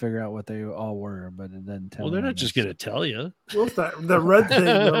trying to figure out what they all were, but it doesn't tell me. Well, they're not just going to tell you. What's that? The red thing.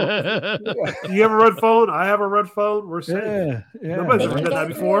 Do you have a red phone? I have a red phone. We're safe. Yeah. Nobody's ever done that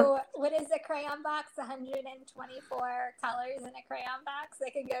before. What is a crayon box? 124 colors in a crayon box. They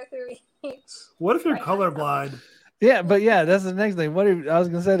could go through each. What if you're colorblind? Yeah, but yeah, that's the next thing. What if I was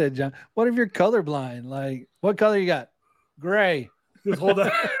going to say that, John? What if you're colorblind? Like, what color you got? Gray. Just hold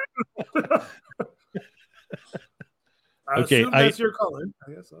that. Okay, that's your color.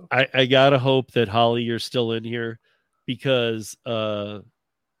 I guess so. I gotta hope that Holly, you're still in here, because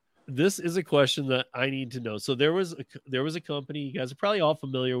this is a question that I need to know. So there was a company, you guys are probably all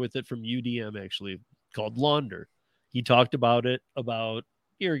familiar with it from UDM, actually, called Launder. He talked about it about a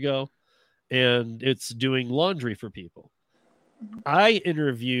year ago, and it's doing laundry for people. I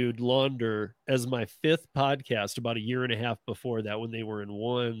interviewed Launder as my 5th podcast about a year and a half before that, when they were in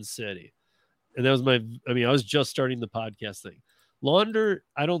one city. And that was I was just starting the podcast thing. Launder,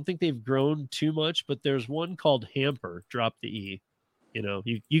 I don't think they've grown too much, but there's one called Hamper, drop the E.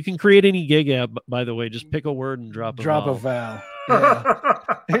 You can create any gig app, by the way, just pick a word and drop a vowel. Yeah.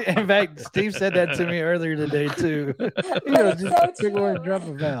 In fact, Steve said that to me earlier today too. Just pick a word and drop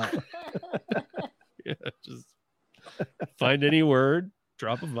a vowel. Yeah, just find any word,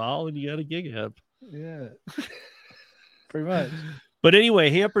 drop a vowel, and you got a gig app. Yeah. Pretty much. But anyway,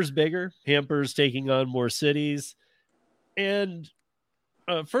 Hamper's bigger. Hamper's taking on more cities. And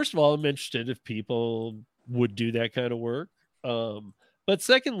first of all, I'm interested if people would do that kind of work. But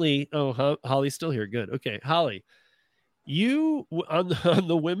secondly, Holly's still here. Good. Okay, Holly, you on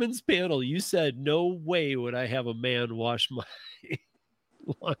the women's panel, you said no way would I have a man wash my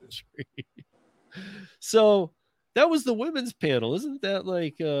laundry. So that was the women's panel. Isn't that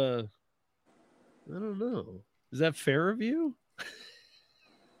like I don't know. Is that fair of you?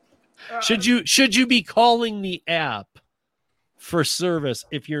 Should you be calling the app for service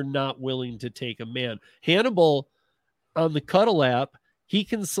if you're not willing to take a man? Hannibal on the Cuddle app, he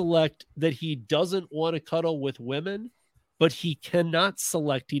can select that he doesn't want to cuddle with women, but he cannot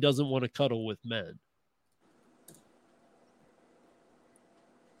select he doesn't want to cuddle with men.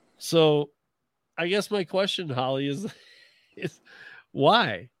 So I guess my question, Holly, is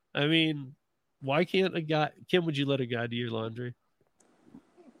why? I mean, why can't a guy, Kim, would you let a guy do your laundry?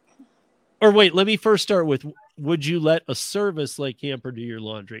 Or wait, let me first start with, would you let a service like Hamper do your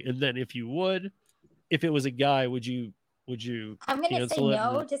laundry? And then if you would, if it was a guy, would you I'm gonna say cancel it?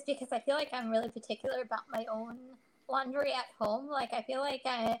 no, just because I feel like I'm really particular about my own laundry at home. Like I feel like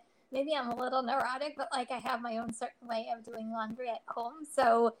maybe I'm a little neurotic, but like I have my own certain way of doing laundry at home.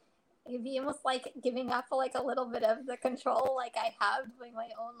 So it'd be almost like giving up like a little bit of the control like I have doing my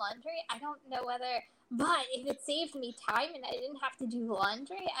own laundry. I don't know whether, but if it saved me time and I didn't have to do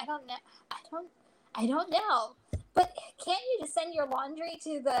laundry, I don't know. I don't know. But can't you just send your laundry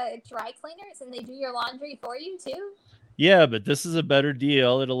to the dry cleaners and they do your laundry for you too? Yeah, but this is a better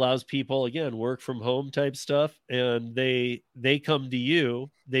deal. It allows people, again, work from home type stuff, and they come to you.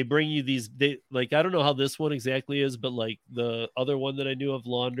 They bring you these. They like, I don't know how this one exactly is, but like the other one that I knew of,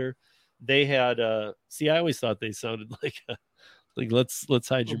 Launder, they had. See, I always thought they sounded like let's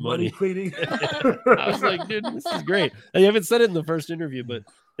hide your money. Cleaning. I was like, dude, this is great. I haven't said it in the first interview, but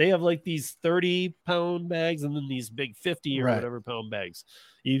they have like these 30-pound bags and then these big 50 or whatever pound bags.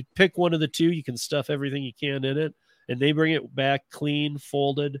 You pick one of the two, you can stuff everything you can in it, and they bring it back clean,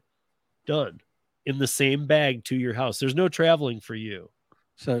 folded, done in the same bag to your house. There's no traveling for you.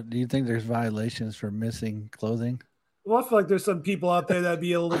 So do you think there's violations for missing clothing? Well, I feel like there's some people out there that'd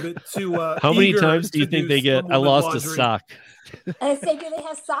be a little bit too. How many times do you think they get? I lost a sock. I say, do they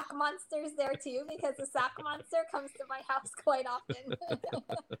have sock monsters there too? Because the sock monster comes to my house quite often.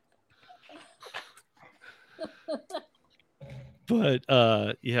 But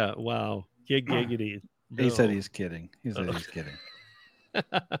yeah, wow, giggity. No. He said he's kidding. He said he's kidding.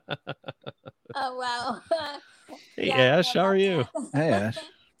 Oh wow. Hey Ash, how are you? Hey Ash.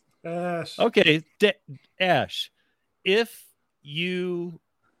 Ash. Okay, Ash, if your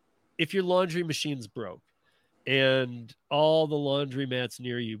laundry machine's broke and all the laundry mats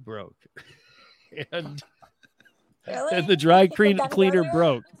near you broke and Really? and the dry cleaner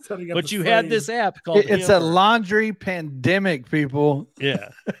broke, but you had this app called It's Hamper. a laundry pandemic, people. Yeah,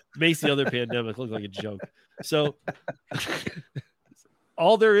 makes the other pandemic look like a joke. So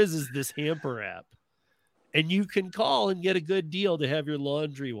all there is this Hamper app, and you can call and get a good deal to have your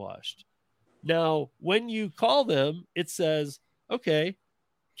laundry washed. Now, when you call them, it says, okay,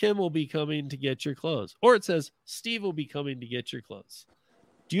 Kim will be coming to get your clothes. Or it says, Steve will be coming to get your clothes.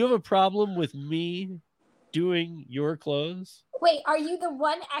 Do you have a problem with me doing your clothes? Wait, are you the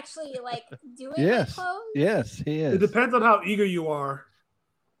one actually like doing my clothes? Yes, he is. It depends on how eager you are.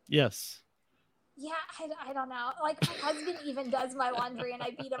 Yes. Yeah, I don't know. Like my husband even does my laundry, and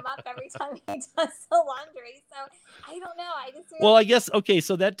I beat him up every time he does the laundry. So I don't know. I just well, I guess okay.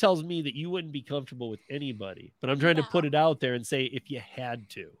 So that tells me that you wouldn't be comfortable with anybody. But I'm trying to put it out there and say if you had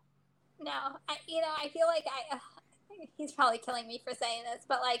to. No, I feel like he's probably killing me for saying this,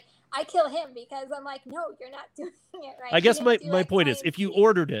 but like I kill him because I'm like, no, you're not doing it right. I guess my point is, if you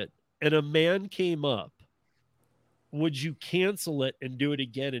ordered it and a man came up, would you cancel it and do it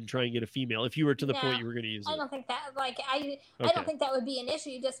again and try and get a female if you were to the point you were going to use it? I don't think that I don't think that would be an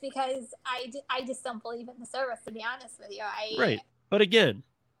issue just because I just don't believe in the service, to be honest with you. Right. But again,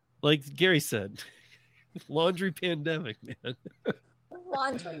 like Gary said, laundry pandemic, man.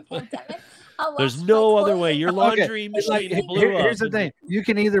 Laundry pandemic. There's no other way. Your laundry machine blew up. Here's the thing. You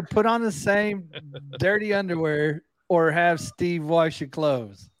can either put on the same dirty underwear or have Steve wash your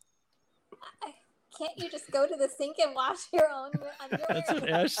clothes. Can't you just go to the sink and wash your own underwear? That's what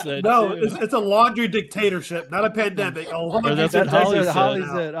Ash said. No, it's a laundry dictatorship, not a pandemic. A laundry that's what Holly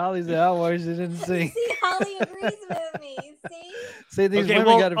said. Holly said, I'll wash it in the sink. See, Holly agrees with me. See, these okay,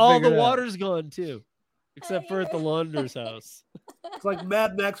 women got to all figure the it out. water's gone too, except for at the launder's house. It's like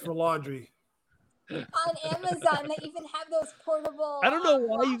Mad Max for laundry. On Amazon, they even have those portable. I don't know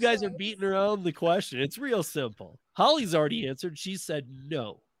why you guys are washers. beating around the question. It's real simple. Holly's already answered. She said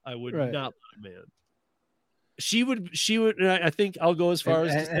no. I would not let a man. She would. And I think I'll go as far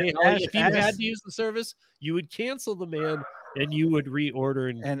as to say, Holly, if you had to use the service, you would cancel the man and you would reorder.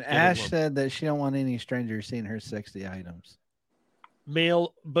 And Ash said that she don't want any strangers seeing her 60 items.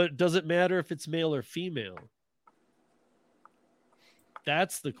 Male, but does it matter if it's male or female?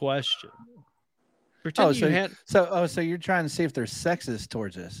 That's the question. So you're trying to see if they're sexist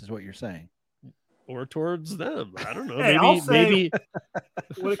towards us, is what you're saying, or towards them? I don't know. Hey, maybe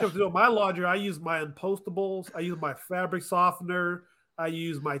when it comes to my laundry, I use my Unpostables. I use my fabric softener. I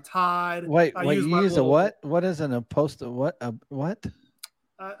use my Tide. Wait, you use a what? What is an Unpost? What?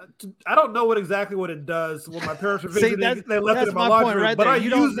 I don't know exactly what it does. When my parents were visiting, they left it in my point laundry right but there. I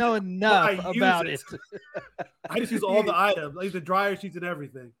You don't know enough about it. I just use all the items, like the dryer sheets and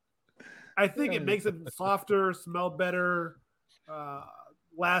everything. I think it makes it softer, smell better,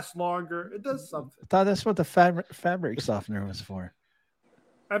 last longer. It does something. I thought that's what the fabric softener was for.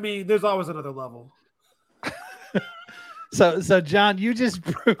 I mean, there's always another level. So John, you just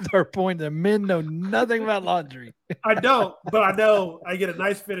proved our point that men know nothing about laundry. I don't, but I know I get a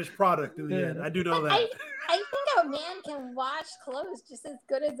nice finished product in the end. I do know But that. I think a man can wash clothes just as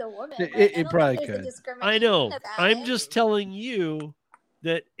good as a woman. It- Like, it I don't probably think there's a could. discrimination I know. about I'm it. just telling you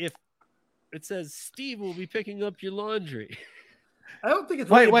that if it says Steve will be picking up your laundry. I don't think it's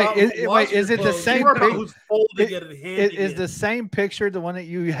Wait, really wait, about is- who wait, washes is it the clothes. It's same more about pic- who's folding it- it and handing Is it. the same picture the one that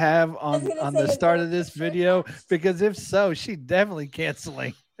you have was on gonna the say, start is of there a this picture video? attached? Because if so, she definitely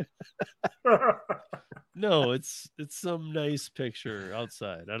canceling No, it's some nice picture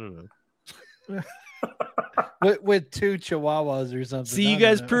outside. I don't know. with two chihuahuas or something. See, I you don't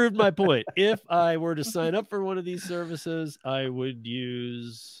guys know. proved my point. If I were to sign up for one of these services, I would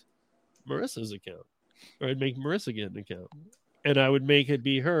use Marissa's account, or I'd make Marissa get an account, and I would make it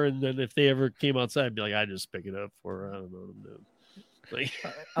be her. And then if they ever came outside, I'd be like, I just pick it up for her. I don't know what I'm doing.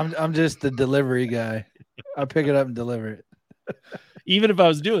 Like, I'm just the delivery guy. I pick it up and deliver it. even if I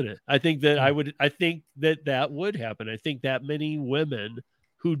was doing it, I think that I think that would happen. I think that many women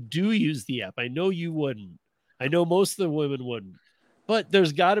who do use the app, I know you wouldn't. I know most of the women wouldn't, but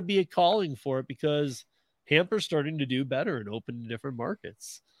there's got to be a calling for it because Hamper's starting to do better and open to different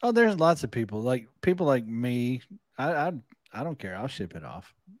markets. Oh, there's lots of people like me. I don't care. I'll ship it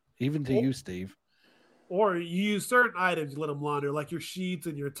off, even to you, Steve. Or you use certain items, you let them launder, like your sheets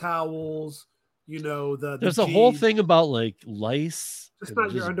and your towels. You know, There's a whole jeans. thing about like lice, It's and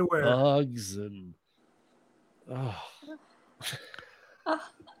not your just underwear. bugs, and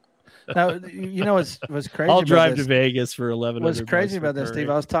Now you know what's crazy. I'll about drive this? to Vegas for 11. What's crazy about this, Steve?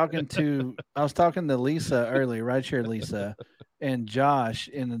 I was talking to Lisa earlier, right here, Lisa, and Josh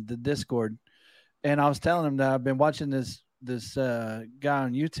in the Discord, and I was telling him that I've been watching this guy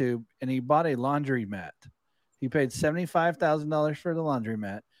on YouTube, and he bought a laundry mat. He paid $75,000 for the laundry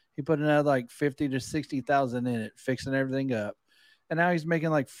mat. He put another like 50 to 60,000 in it, fixing everything up, and now he's making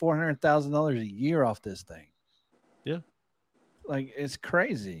like $400,000 a year off this thing. Yeah, like it's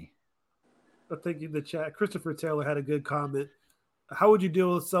crazy. I think in the chat, Christopher Taylor had a good comment. How would you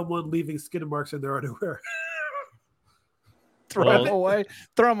deal with someone leaving skid marks in their underwear? Throw Well- them away.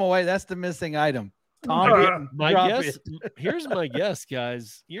 Throw them away. That's the missing item. Tom Uh, didn't my drop guess. it. Here's my guess,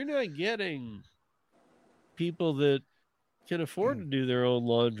 guys. You're not getting people that can afford to do their own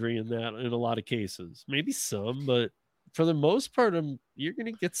laundry in a lot of cases. Maybe some, but for the most part, you're going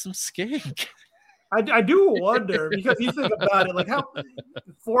to get some skank. I do wonder, because you think about it, like how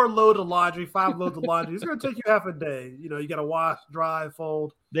 4 loads of laundry, 5 loads of laundry, it's going to take you half a day. You know, you got to wash, dry,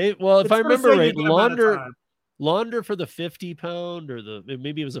 fold. If It's I gonna remember save you a right, good amount of time. launder for the 50 pound, or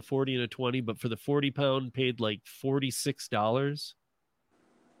maybe it was a 40 and a 20, but for the 40 pound paid like $46,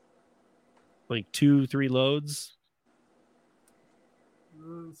 like 2-3 loads.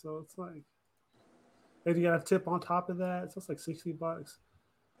 So it's like, and you got a tip on top of that. So it's like $60.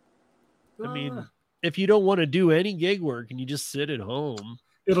 I mean, if you don't want to do any gig work and you just sit at home,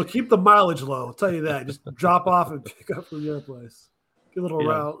 it'll keep the mileage low. I'll tell you that. Just drop off and pick up from your place. Get a little Yeah.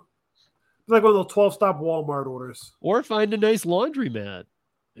 route. It's like one of those 12-stop Walmart orders. or find a nice laundromat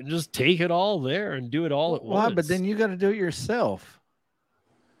and just take it all there and do it all at Why? once. But then you got to do it yourself.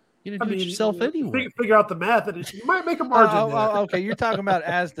 you're gonna do it yourself anyway. Figure out the math, and you might make a margin there. Okay. You're talking about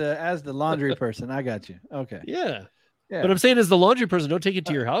as the laundry person. I got you. Okay. Yeah. Yeah. But I'm saying, as the laundry person, don't take it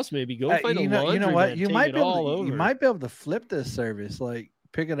to your house. Maybe go find a you know laundromat. what? You take might it be all able, over. you might be able to flip this service. Like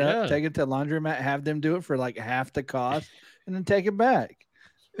pick it up, Yeah. take it to laundromat, have them do it for like half the cost, and then take it back.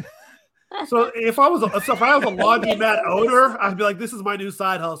 So if I was a laundromat owner, I'd be like, "This is my new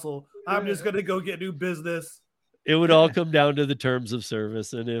side hustle. I'm just gonna go get new business." It would all come down to the terms of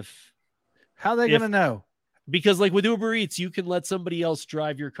service, and How are they If- gonna know? because like with Uber Eats, you can let somebody else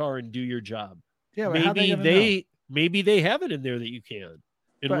drive your car and do your job. Yeah, but how Maybe they gonna maybe they have it in there that you can.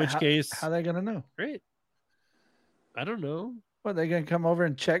 In But which case, how they gonna know? great. I don't know. What, they gonna come over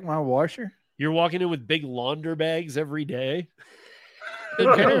and check my washer? You're walking in with big launder bags every day.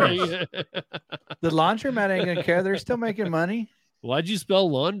 The laundromat ain't gonna care. They're still making money. Why'd you spell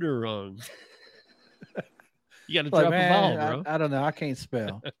launder wrong? You got to Like, drop a man, vowel, bro. I don't know. I can't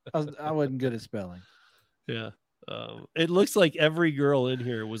spell. I wasn't good at spelling. Yeah. It looks like every girl in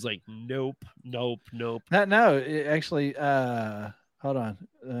here was like, nope, nope, nope. No, actually, hold on.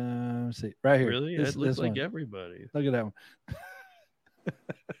 Let's see. Right here. Really? This, It looks this like one. everybody Look at that one.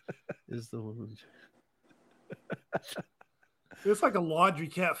 is the one. It's like a laundry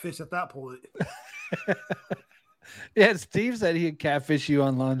catfish at that point. Yeah, Steve said he'd catfish you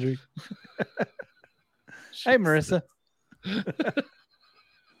on laundry. Hey, Marissa.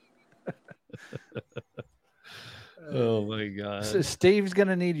 Oh my god. So Steve's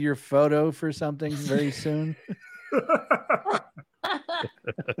gonna need your photo for something very soon.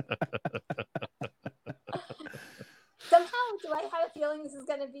 Somehow, do I have a feeling this is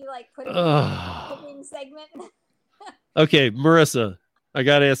going to be like putting Ugh. cooking segment? Okay, Marissa, I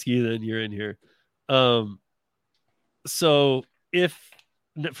gotta ask you then. You're in here. So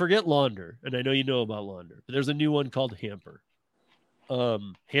forget Launder, and I know you know about Launder, but there's a new one called Hamper.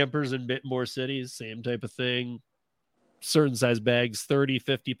 Hampers in more cities, same type of thing. Certain size bags, 30,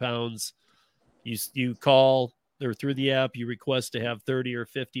 50 pounds. You call or through the app, you request to have 30 or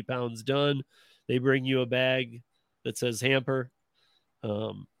 50 pounds done. They bring you a bag that says Hamper,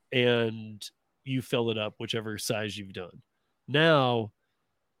 and you fill it up, whichever size you've done. Now,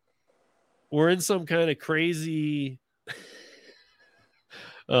 we're in some kind of crazy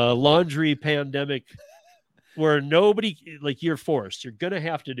laundry pandemic where nobody, like, you're forced. You're going to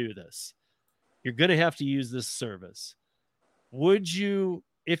have to do this. You're going to have to use this service. Would you,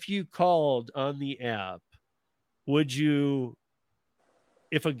 if you called on the app, would you,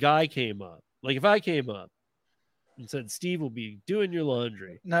 if a guy came up, like if I came up and said, Steve will be doing your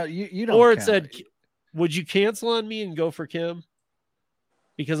laundry. No, you don't. Or it count. said, would you cancel on me and go for Kim?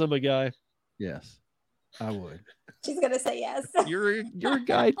 Because I'm a guy. Yes, I would. She's going to say yes. You're a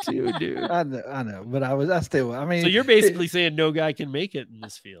guy too, dude. I know, but I mean, So you're basically saying no guy can make it in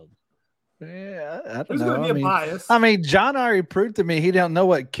this field. Yeah, I don't There's know. going to be a bias. I mean, John already proved to me he don't know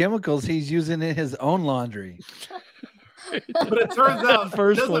what chemicals he's using in his own laundry. But it turns out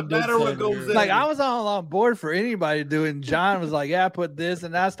First it one doesn't did matter what sound goes weird. in. Like I was all on board for anybody doing. John was like, "Yeah, I put this,"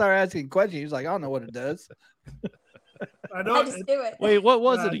 and I started asking questions. He was like, "I don't know what it does." I know. I just do it. Wait, what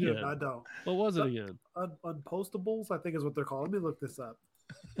was it I do, again? I don't. What was it again? Unpostables, I think is what they're called. Let me look this up.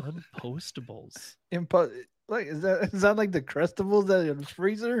 Unpostables. Like is that like the Crustables that in the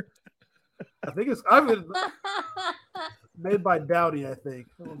freezer? I think it's made by Dowdy, I think.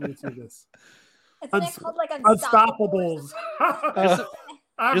 Let me see this. Isn't it called like Unstoppables?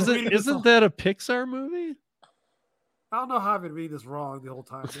 Unstoppables. Isn't that a Pixar movie? I don't know how I've been reading this wrong the whole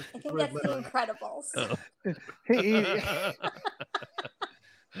time. I think that's The Incredibles.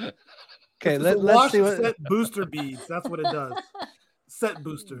 Okay, It's let's wash see what. set booster beads. That's what it does. Scent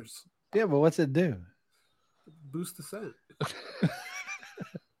boosters. Yeah, but what's it do? Boost the scent.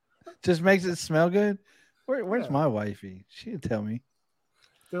 Just makes it smell good. Where's Yeah. my wifey? She'd tell me.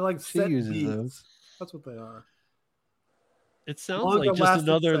 They're like She scent uses beads. those. That's what they are. It sounds Longer like just lasting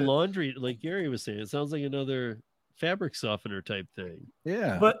another scent. laundry, like Gary was saying. It sounds like another fabric softener type thing.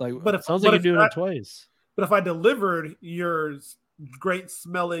 Yeah, But like if Sounds but like you're if doing I, it twice. But if I delivered your great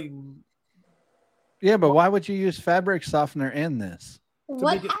smelling, yeah, but why would you use fabric softener in this?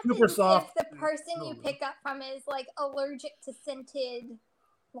 What make it happens super soft if the person you and- pick up from is like allergic to scented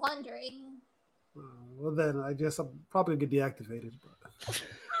laundry? well, then I guess I'm probably gonna get deactivated. But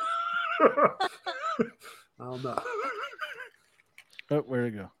I don't know. Oh,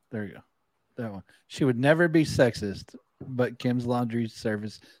 where'd it go? There you go. That one. She would never be sexist, but Kim's laundry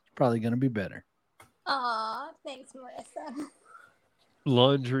service is probably going to be better. Aw, thanks, Marissa.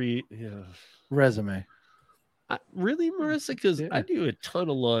 Laundry, yeah. Resume. Really, Marissa? Because Yeah. I do a ton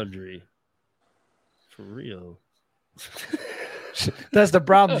of laundry. For real. That's the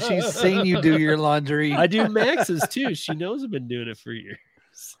problem. She's seen you do your laundry. I do Max's too. She knows I've been doing it for years.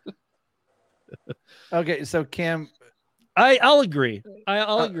 Okay, so Kim, I'll agree.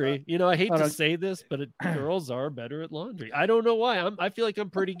 I'll agree. You know, I hate hold to on. say this, but girls are better at laundry. I don't know why. I feel like I'm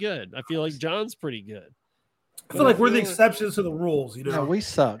pretty good. I feel like John's pretty good. I feel like we're the exceptions to the rules. You know, no, we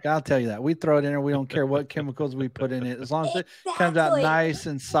suck. I'll tell you that. We throw it in there. We don't care what chemicals we put in it. As long as it comes out Exactly. nice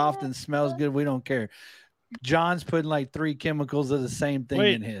and soft and smells good, we don't care. John's putting like 3 chemicals of the same thing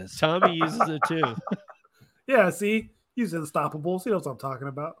Wait, in his. Tommy uses it too. yeah. See, use Unstoppables. He knows what I'm talking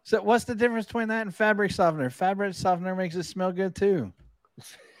about. So what's the difference between that and fabric softener? Fabric softener makes it smell good too.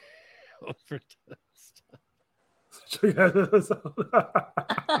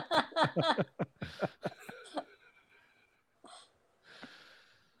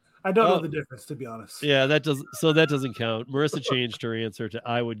 I don't know Oh. the difference, to be honest. Yeah, that doesn't count. Marissa changed her answer to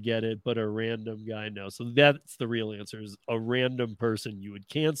I would get it, but a random guy no. So that's the real answer is a random person you would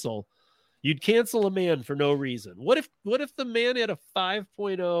cancel. You'd cancel a man for no reason. What if the man had a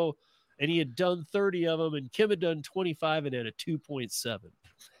 5.0 and he had done 30 of them and Kim had done 25 and had a 2.7?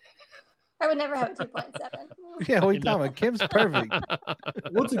 I would never have a 2.7. Yeah, we talking about Kim's perfect.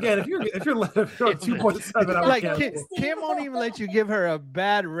 Once again, if you're on 2.7, I would Like cancel. Kim won't even let you give her a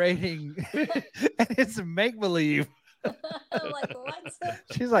bad rating, and it's make believe. Like, what?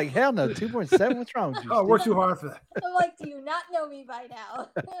 She's like, hell no, 2.7. What's wrong with you? Oh, we're Steve? too hard for that. I'm like, do you not know me by now?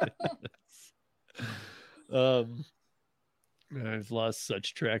 I've lost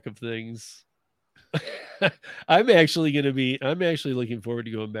such track of things. I'm actually looking forward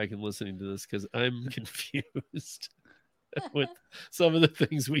to going back and listening to this because I'm confused with some of the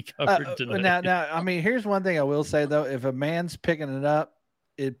things we covered tonight. Now, I mean, here's one thing I will say though: if a man's picking it up,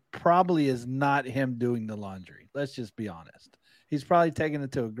 it probably is not him doing the laundry. Let's just be honest. He's probably taking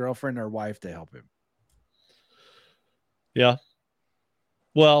it to a girlfriend or wife to help him. Yeah.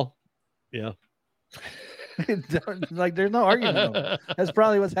 Well, yeah. Like there's no argument over it. That's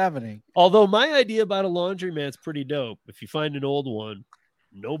probably what's happening. Although my idea about a laundromat's pretty dope. If you find an old one,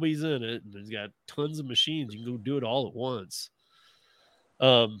 nobody's in it, and it's got tons of machines, you can go do it all at once.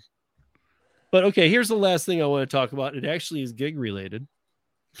 But okay, here's the last thing I want to talk about. It actually is gig related.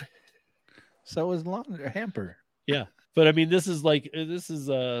 So is laundry hamper. Yeah. But I mean, this is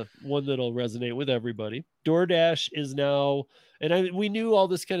one that'll resonate with everybody. DoorDash is now, and we knew all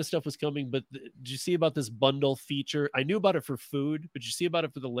this kind of stuff was coming, but did you see about this bundle feature? I knew about it for food, but did you see about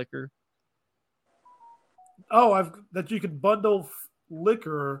it for the liquor? Oh, that you could bundle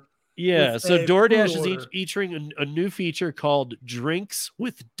liquor. Yeah, so DoorDash is featuring a new feature called Drinks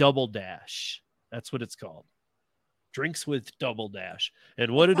with Double Dash. That's what it's called. Drinks with Double Dash.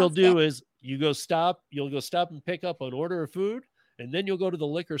 And what it'll do is you'll go stop and pick up an order of food, and then you'll go to the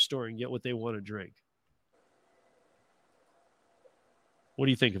liquor store and get what they want to drink. What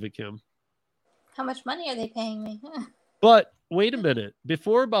do you think of it, Kim? How much money are they paying me? But wait a minute.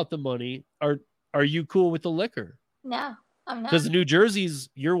 Before about the money, are you cool with the liquor? No, I'm not. Because New Jersey's,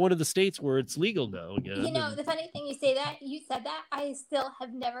 you're one of the states where it's legal now again. You know, the funny thing you said that, I still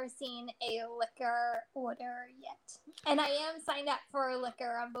have never seen a liquor order yet. And I am signed up for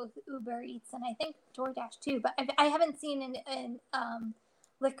liquor on both Uber Eats and I think DoorDash too, but I haven't seen an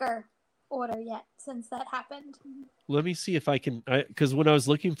liquor order yet since that happened. Let me see if I can, because when I was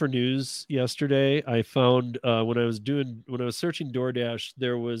looking for news yesterday, I found when I was searching DoorDash,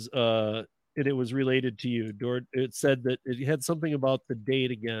 there was and it was related to you. It said that it had something about the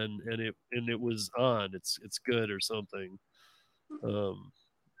date again, and it was on. It's good or something.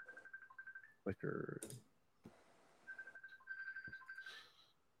 Liquor.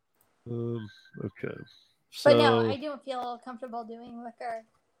 Okay. So, but no, I don't feel comfortable doing liquor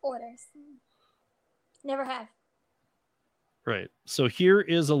orders. Never have. Right. So here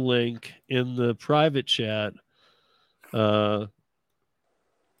is a link in the private chat.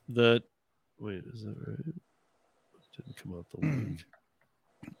 Wait, is that right? It didn't come out the link.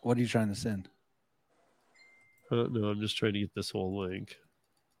 What are you trying to send? No, I'm just trying to get this whole link.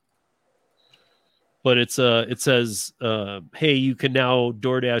 But it says, hey, you can now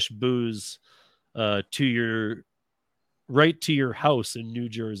DoorDash booze right to your house in New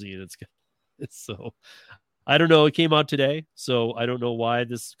Jersey, and it's so. I don't know. It came out today, so I don't know why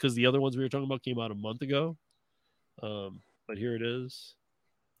because the other ones we were talking about came out a month ago. But here it is.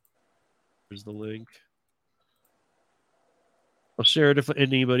 Here's the link. I'll share it if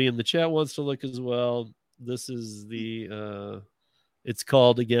anybody in the chat wants to look as well. This is it's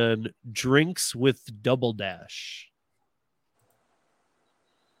called again, Drinks with Double Dash.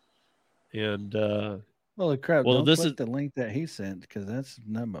 And holy crap! Well, don't this click is the link that he sent because that's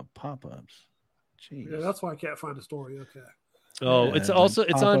nothing but pop-ups. Jeez. Yeah, that's why I can't find the story. Okay. Oh, Yeah, it's on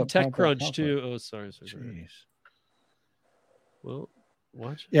TechCrunch pop-up. too. Oh, sorry. Jeez. Well,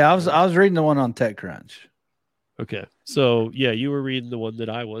 watch. Yeah, I was reading the one on TechCrunch. Okay, so yeah, you were reading the one that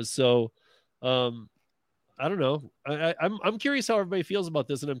I was. So, I don't know. I'm curious how everybody feels about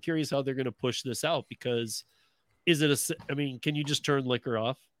this, and I'm curious how they're going to push this out because can you just turn liquor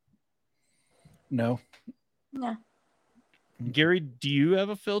off? No. Gary, do you have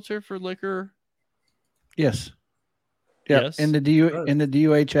a filter for liquor? Yes. Yeah. Yes. In the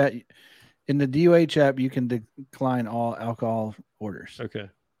DUH app, you can decline all alcohol orders. Okay.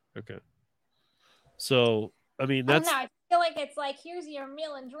 So, I mean, that's. I feel like it's like, here's your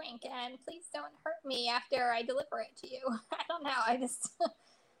meal and drink, and please don't hurt me after I deliver it to you. I don't know. I just.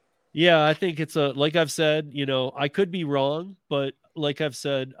 Yeah, I think it's like I've said, I could be wrong, but like I've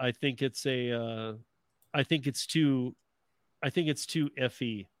said, I think it's too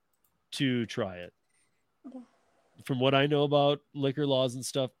iffy to try it. Okay. From what I know about liquor laws and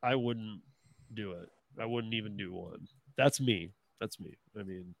stuff, I wouldn't do it. I wouldn't even do one. That's me. I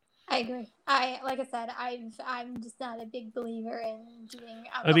mean, I agree. Like I said, I'm just not a big believer in doing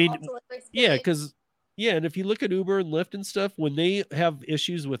alcohol deliveries. Yeah, because and if you look at Uber and Lyft and stuff, when they have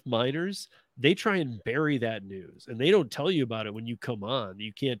issues with minors, they try and bury that news, and they don't tell you about it when you come on.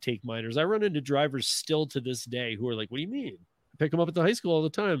 You can't take minors. I run into drivers still to this day who are like, "What do you mean? I pick them up at the high school all the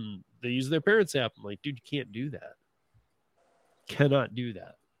time. They use their parents' app." I'm like, "Dude, you can't do that. Cannot do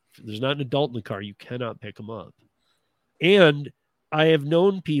that. If there's not an adult in the car, you cannot pick them up." And I have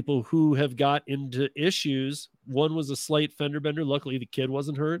known people who have got into issues. One was a slight fender bender. Luckily, the kid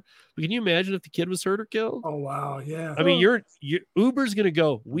wasn't hurt. But can you imagine if the kid was hurt or killed? Oh wow, yeah. I mean, Uber's going to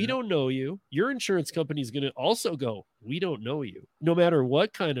go, we don't know you. Your insurance company's going to also go, we don't know you, no matter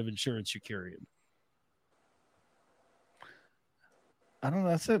what kind of insurance you're carrying. I don't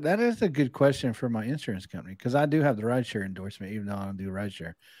know. That is a good question for my insurance company because I do have the rideshare endorsement, even though I don't do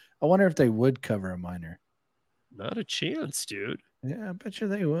rideshare. I wonder if they would cover a minor. Not a chance, dude. Yeah, I bet you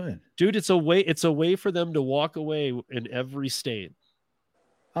they would. Dude, it's a way for them to walk away in every state.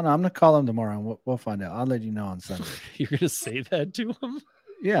 I don't know. I'm gonna call them tomorrow and we'll find out. I'll let you know on Sunday. You're gonna say that to them?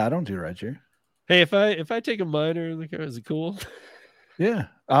 Yeah, I don't do rideshare. Hey, if I take a minor in the car, is it cool? Yeah,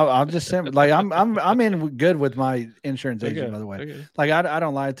 I'll just send. Like I'm in good with my insurance agent. Okay, By the way, okay. like I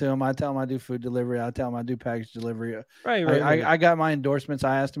don't lie to him. I tell him I do food delivery. I tell him I do package delivery. Right. I got my endorsements.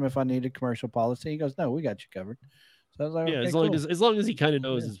 I asked him if I needed commercial policy. He goes, "No, we got you covered." So I was like, yeah, okay, as long cool. as long as he kind of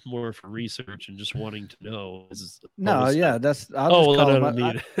knows it's more for research and just wanting to know. No, yeah, that's. I'll just call him. I don't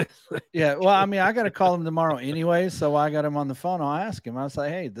need it. Yeah, well, I mean, I got to call him tomorrow anyway, so I got him on the phone. I'll ask him. I'll say,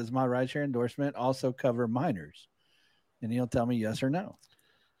 "Hey, does my rideshare endorsement also cover minors?" And he'll tell me yes or no.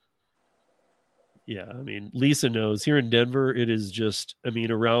 Yeah, I mean, Lisa knows here in Denver, it is just, I mean,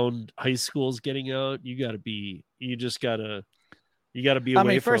 around high schools getting out, you gotta be away. I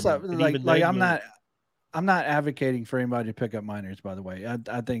mean, first off, from like I'm not advocating for anybody to pick up minors, by the way.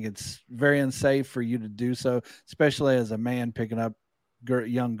 I think it's very unsafe for you to do so, especially as a man picking up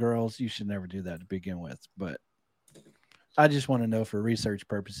young girls. You should never do that to begin with. But I just want to know for research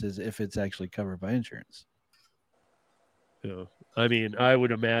purposes if it's actually covered by insurance. Yeah. I mean, I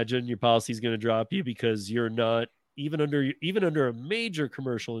would imagine your policy is going to drop you because you're not even under a major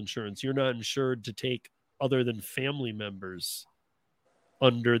commercial insurance, you're not insured to take other than family members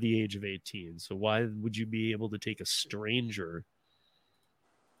under the age of 18. So why would you be able to take a stranger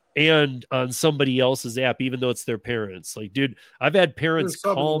and on somebody else's app, even though it's their parents? Like, dude, I've had parents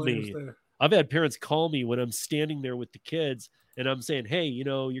call me. I've had parents call me when I'm standing there with the kids and I'm saying, hey,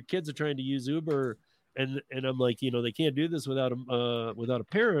 your kids are trying to use Uber. And I'm like, they can't do this without a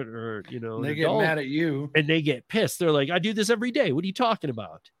parent or, they get mad at you and they get pissed. They're like, I do this every day. What are you talking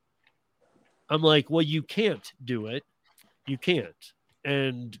about? I'm like, well, you can't do it. You can't.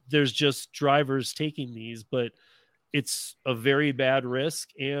 And there's just drivers taking these, but it's a very bad risk.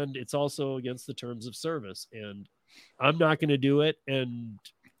 And it's also against the terms of service. And I'm not going to do it. And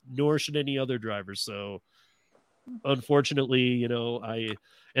nor should any other driver. So unfortunately,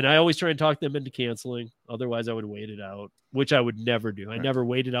 I always try and talk them into canceling. Otherwise I would wait it out, which I would never do. I never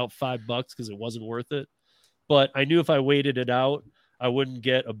waited out $5 because it wasn't worth it. But I knew if I waited it out, I wouldn't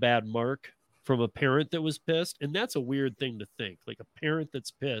get a bad mark from a parent that was pissed. And that's a weird thing to think. Like a parent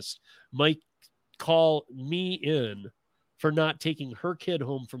that's pissed might call me in for not taking her kid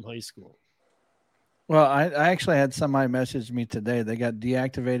home from high school. Well, I actually had somebody message me today. They got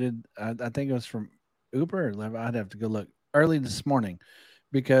deactivated. I think it was from Uber or I'd have to go look early this morning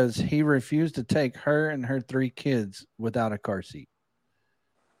because he refused to take her and her 3 kids without a car seat.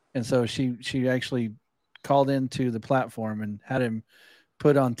 And so she actually called into the platform and had him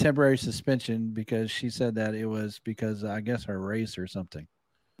put on temporary suspension because she said that it was because I guess her race or something.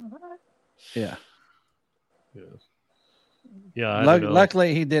 Yeah. Yeah.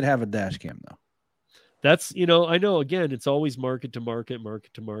 Luckily he did have a dash cam though. That's, I know, again, it's always market to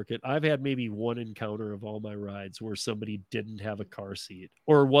market. I've had maybe one encounter of all my rides where somebody didn't have a car seat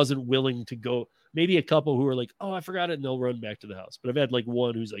or wasn't willing to go. Maybe a couple who are like, oh, I forgot it. And they'll run back to the house. But I've had like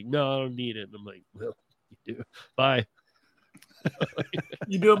one who's like, no, I don't need it. And I'm like, well, you do. Bye.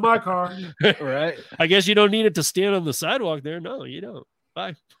 You do in my car. Right. I guess you don't need it to stand on the sidewalk there. No, you don't.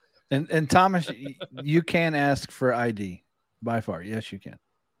 Bye. And Thomas, you can ask for ID by far. Yes, you can.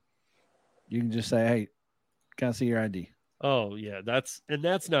 You can just say, hey, can I see your ID? Oh, yeah. That's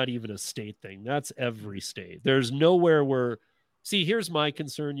not even a state thing. That's every state. There's nowhere where, see, here's my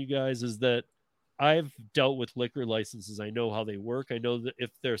concern, you guys, is that I've dealt with liquor licenses. I know how they work. I know that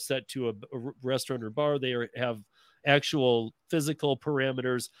if they're set to a restaurant or bar, they have actual physical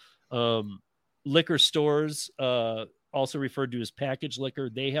parameters. Liquor stores, also referred to as package liquor,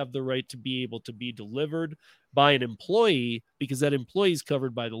 they have the right to be able to be delivered by an employee because that employee is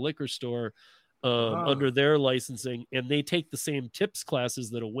covered by the liquor store under their licensing, and they take the same tips classes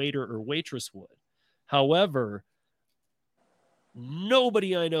that a waiter or waitress would. However,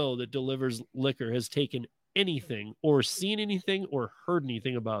 nobody I know that delivers liquor has taken anything or seen anything or heard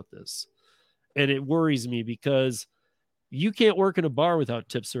anything about this. And it worries me because you can't work in a bar without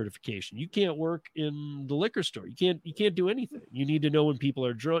tip certification. You can't work in the liquor store. You can't do anything. You need to know when people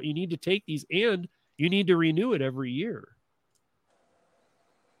are drunk. You need to take these and you need to renew it every year.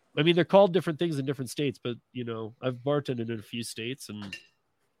 I mean, they're called different things in different states, but you know, I've bartended in a few states, and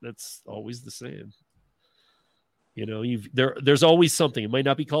that's always the same. You know, there's always something. It might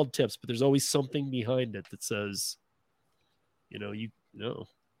not be called tips, but there's always something behind it that says, you know,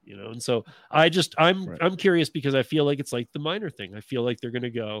 and so I'm curious because I feel like it's like the minor thing. I feel like they're going to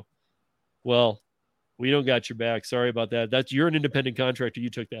go, well, we don't got your back. Sorry about that. You're an independent contractor. You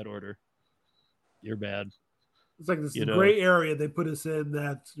took that order. You're bad. It's like this gray area they put us in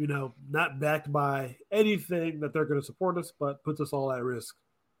that's, you know, not backed by anything that they're going to support us, but puts us all at risk.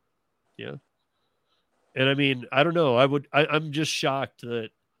 Yeah. And I mean, I don't know. I'm just shocked that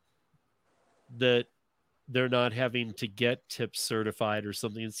they're not having to get TIP certified or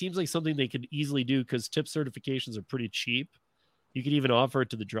something. It seems like something they could easily do because TIP certifications are pretty cheap. You could even offer it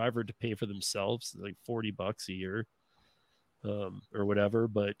to the driver to pay for themselves, like $40 a year. Or whatever,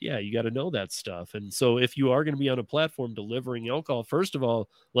 but yeah, you got to know that stuff. And so if you are going to be on a platform delivering alcohol, first of all,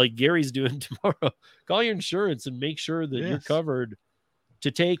 like Gary's doing tomorrow, call your insurance and make sure that you're covered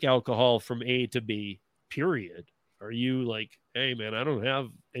to take alcohol from A to B, period. Are you like, hey man, I don't have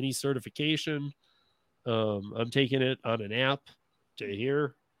any certification. I'm taking it on an app to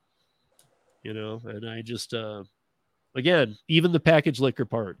here, you know, and I just, again, even the package liquor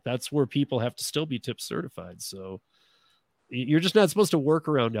part, that's where people have to still be TIP certified. So you're just not supposed to work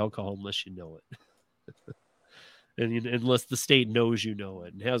around alcohol unless you know it. And unless the state knows you know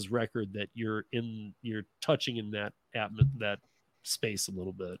it and has record that you're touching in that space a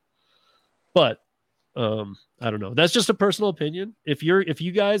little bit. But I don't know. That's just a personal opinion. If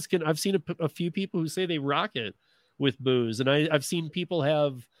you guys can, I've seen a few people who say they rock it with booze, and I've seen people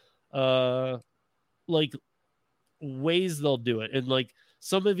have like ways they'll do it, and like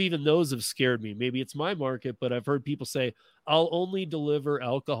some of even those have scared me. Maybe it's my market, but I've heard people say, I'll only deliver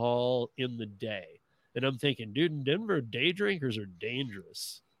alcohol in the day. And I'm thinking, dude, in Denver, day drinkers are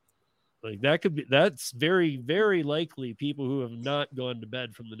dangerous. Like that's very, very likely people who have not gone to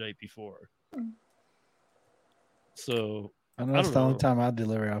bed from the night before. So I know that's the only time I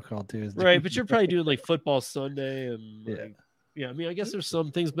deliver alcohol too. Is right, but you're probably doing like football Sunday and yeah. I mean, I guess there's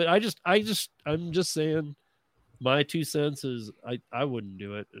some things, but I'm just saying, my 2 cents is I wouldn't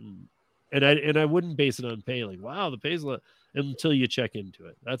do it, and I wouldn't base it on pay. Like, wow, the pay's a lot, until you check into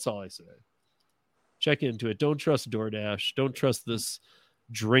it. That's all I say. Check into it. Don't trust DoorDash. Don't trust this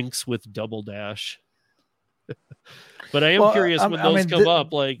drinks with Double Dash. But I am curious when those come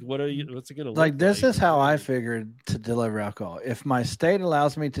up. Like, what's it going to look like? This is how I figured to deliver alcohol. If my state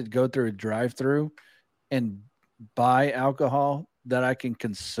allows me to go through a drive-through and buy alcohol that I can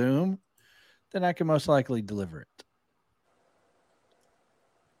consume, then I can most likely deliver it.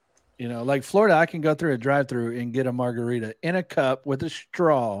 You know, like Florida, I can go through a drive-through and get a margarita in a cup with a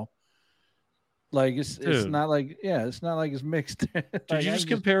straw. Like it's not like it's mixed. Did you just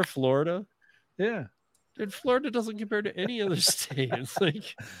compare Florida? Yeah. Dude, Florida doesn't compare to any other state. It's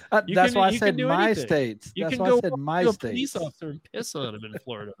like that's why I said my states. You that's can why go I said my to a states. Police officer and piss on him in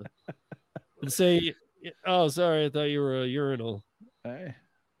Florida and say, "Oh, sorry, I thought you were a urinal." Hey.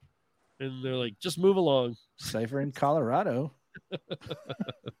 And they're like, just move along. Safer in Colorado.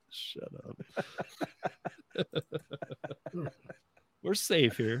 Shut up. We're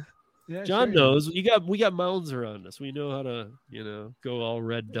safe here. Yeah, John knows. We got mountains around us. We know how to, go all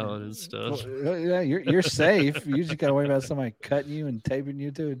Red Dawn and stuff. Well, yeah, you're safe. You just gotta worry about somebody cutting you and taping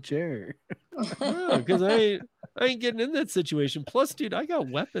you to a chair. No, because I ain't getting in that situation. Plus, dude, I got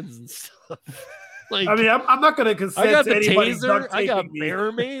weapons and stuff. Like, I mean, I'm not going to consent. I got the anybody taser. I got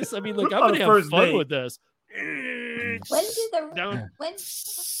bear mace. I mean, like, I'm going to have fun with this.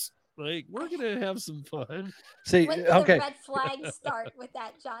 Like, we're going to have some fun. See, when did the red flag start with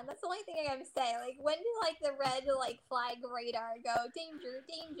that, John? That's the only thing I got to say. Like, when did the red flag radar go danger,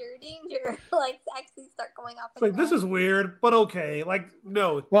 danger, danger? Actually start going off. Like, this is weird, but okay. Like,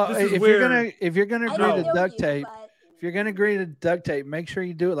 no. Well, this is if weird. you're gonna agree to duct tape, if you're gonna agree to duct tape, make sure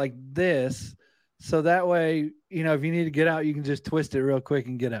you do it like this. So that way, if you need to get out, you can just twist it real quick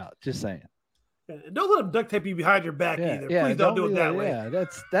and get out. Just saying. Yeah, don't let them duct tape you behind your back either. Please don't do it that way. Yeah,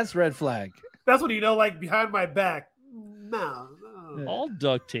 that's red flag. That's what like behind my back. No. Yeah. All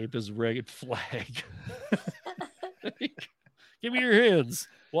duct tape is red flag. Give me your hands.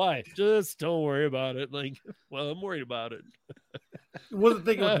 Why? Just don't worry about it. Well, I'm worried about it. He wasn't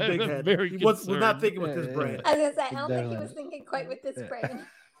thinking with the big head. He was not thinking with this brain. I was going to say, I don't think he was thinking quite with this brain.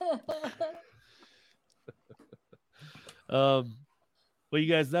 Well, you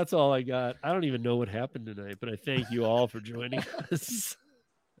guys, that's all I got. I don't even know what happened tonight, but I thank you all for joining us.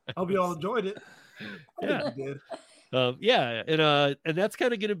 Hope you all enjoyed it. Yeah. And that's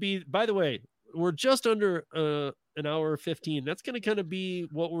kind of going to be, by the way, we're just under an hour 15. That's going to kind of be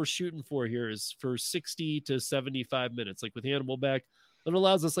what we're shooting for here, is for 60 to 75 minutes. Like with Hannibal back, it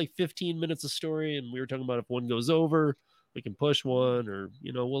allows us like 15 minutes of story. And we were talking about if one goes over, we can push one, or,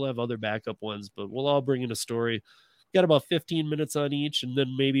 we'll have other backup ones, but we'll all bring in a story. Got about 15 minutes on each, and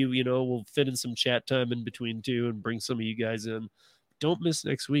then maybe, we'll fit in some chat time in between too and bring some of you guys in. Don't miss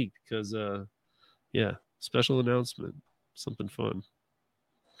next week because, special announcement, something fun.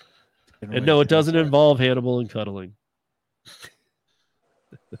 And no, it doesn't involve Hannibal and cuddling.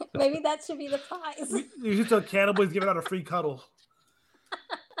 Maybe that should be the prize. You should tell Cannibal he's giving out a free cuddle.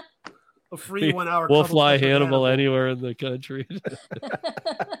 A free 1 hour. We'll fly Hannibal anywhere in the country.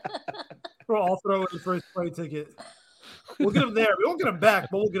 We'll all throw in the first plane ticket. We'll get him there. We won't get him back,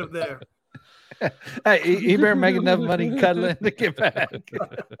 but we'll get him there. Hey, he better make enough money cuddling to get back.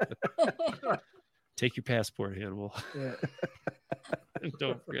 Take your passport, Hannibal. Yeah.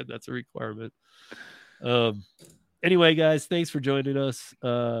 Don't forget that's a requirement. Anyway, guys, thanks for joining us.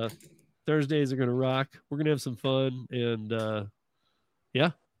 Thursdays are gonna rock. We're gonna have some fun, and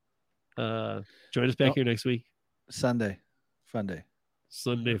join us back here next week. Sunday, fun day.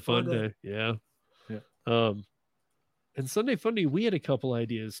 Sunday fun day. Yeah. And Sunday fun day, we had a couple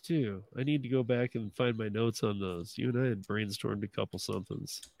ideas too. I need to go back and find my notes on those. You and I had brainstormed a couple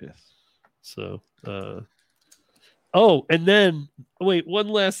somethings. Yes. So and then wait, one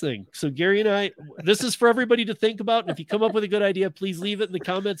last thing. So Gary and I, this is for everybody to think about. And if you come up with a good idea, please leave it in the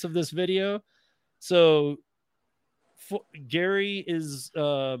comments of this video. So Gary is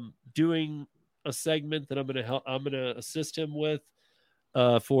doing a segment that I'm going to assist him with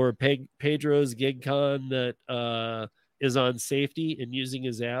for Pedro's GigCon that is on safety and using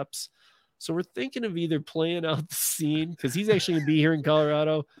his apps. So we're thinking of either playing out the scene, because he's actually going to be here in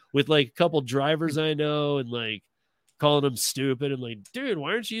Colorado with like a couple drivers I know, and like calling him stupid and like, dude,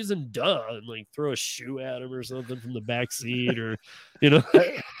 why aren't you using duh? And like throw a shoe at him or something from the back seat, or,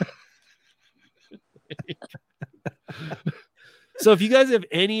 So if you guys have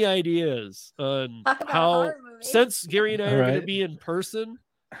any ideas on how, since Gary and I are going to be in person,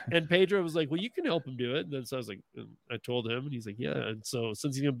 and Pedro was like, well, you can help him do it. And then so I was like, I told him, and he's like, yeah. And so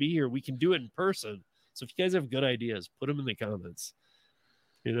since he's going to be here, we can do it in person. So if you guys have good ideas, put them in the comments.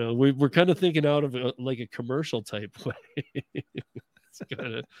 We're kind of thinking out of like a commercial type way.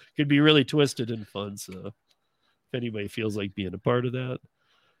 It's could be really twisted and fun. So if anybody feels like being a part of that,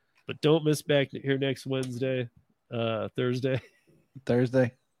 but don't miss back here next Thursday.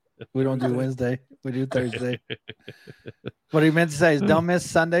 We don't do Wednesday. We do Thursday. What he meant to say is don't miss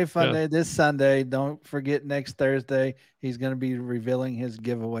Sunday fun day this Sunday. Don't forget next Thursday. He's going to be revealing his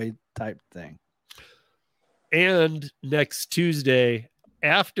giveaway type thing. And next Tuesday,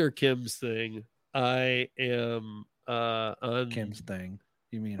 after Kim's thing, I am on Kim's thing.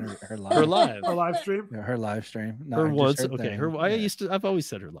 You mean her live? Her live. Her live stream? Yeah, her live stream. No, her once. her okay. thing. I've always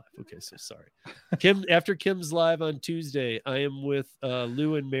said her live. Okay, so sorry. Kim, after Kim's live on Tuesday, I am with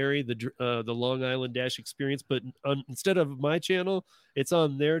Lou and Mary, the Long Island Dash Experience, but instead of my channel, it's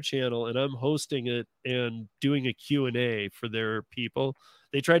on their channel, and I'm hosting it and doing a Q&A for their people.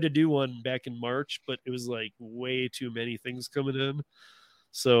 They tried to do one back in March, but it was like way too many things coming in.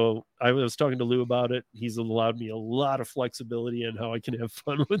 So I was talking to Lou about it. He's allowed me a lot of flexibility in how I can have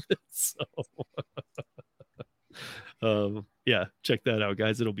fun with it. So check that out,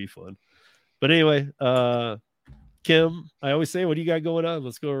 guys. It'll be fun. But anyway, Kim, I always say, what do you got going on?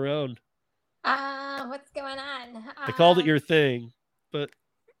 Let's go around. What's going on? I called it your thing, but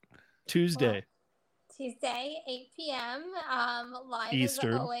Tuesday. Tuesday, 8 p.m. Live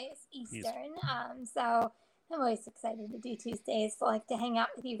Eastern. as always, Eastern. So I'm always excited to do Tuesdays. I like to hang out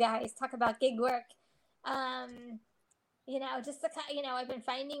with you guys, talk about gig work. Just I've been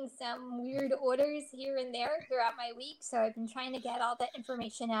finding some weird orders here and there throughout my week. So I've been trying to get all that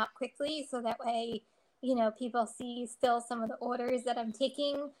information out quickly, so that way, people see still some of the orders that I'm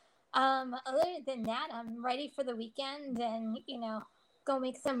taking. Other than that, I'm ready for the weekend and, go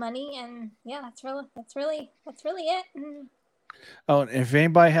make some money. And yeah, that's really it. Oh, and if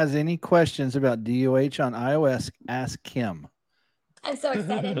anybody has any questions about DOH on iOS, ask Kim. I'm so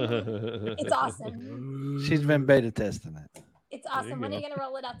excited. It's awesome. She's been beta testing it. It's awesome. When are you going to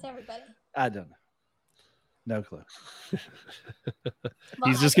roll it out to everybody? I don't know. No clue.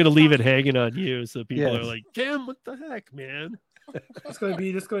 He's just going to leave it hanging on you, so people are like, Kim, what the heck, man? It's going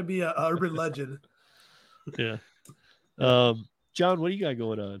to be a urban legend. Yeah. John, what do you got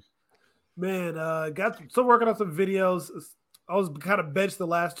going on? Man, still working on some videos. I was kind of benched the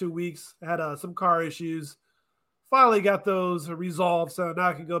last 2 weeks. I had some car issues. Finally got those resolved, so now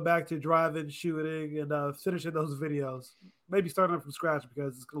I can go back to driving, shooting, and finishing those videos. Maybe starting from scratch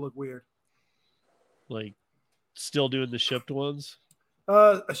because it's going to look weird. Like still doing the shipped ones?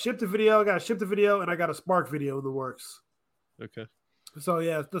 I shipped a video. I got to ship the video, and I got a Spark video in the works. Okay. So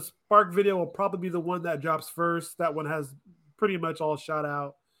yeah, the Spark video will probably be the one that drops first. That one has pretty much all shot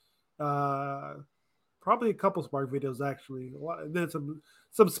out. Probably a couple Spark videos actually, and then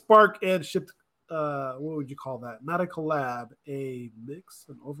some Spark and shipped. What would you call that? Not a collab, a mix,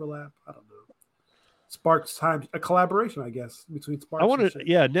 an overlap. I don't know. Spark's time, a collaboration, I guess, between Spark. I want to,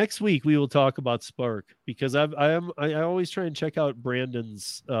 yeah. Next week we will talk about Spark because I always try and check out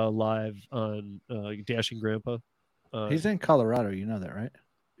Brandon's live on Dashing Grandpa. He's in Colorado, you know that, right?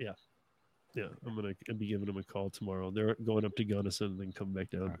 Yeah, I'm gonna be giving him a call tomorrow. They're going up to Gunnison and then come back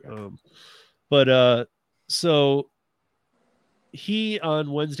down. Okay. So he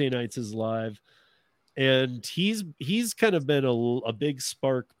on Wednesday nights is live. And he's kind of been a big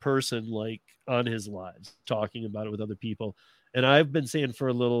Spark person, like on his lives, talking about it with other people. And I've been saying for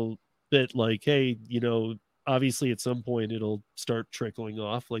a little bit, like, hey, obviously at some point it'll start trickling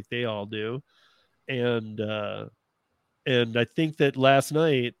off like they all do. And I think that last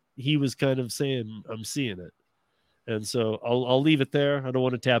night he was kind of saying, I'm seeing it. And so I'll leave it there. I don't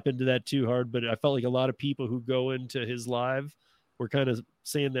want to tap into that too hard, but I felt like a lot of people who go into his live we're kind of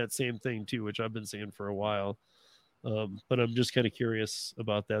saying that same thing too, which I've been saying for a while. But I'm just kind of curious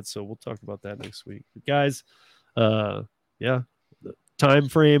about that. So we'll talk about that next week. But guys, the time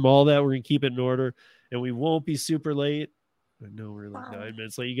frame, all that, we're going to keep it in order and we won't be super late. I know we're like 9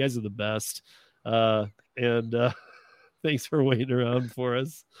 minutes late. You guys are the best. Thanks for waiting around for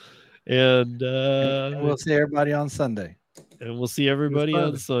us. And we'll see everybody on Sunday. And we'll see everybody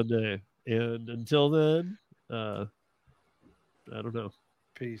on Sunday. And until then, I don't know.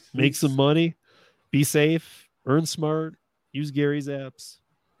 Peace. Make some money. Be safe. Earn smart. Use Gary's apps.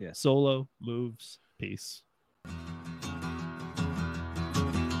 Yeah. Solo moves. Peace.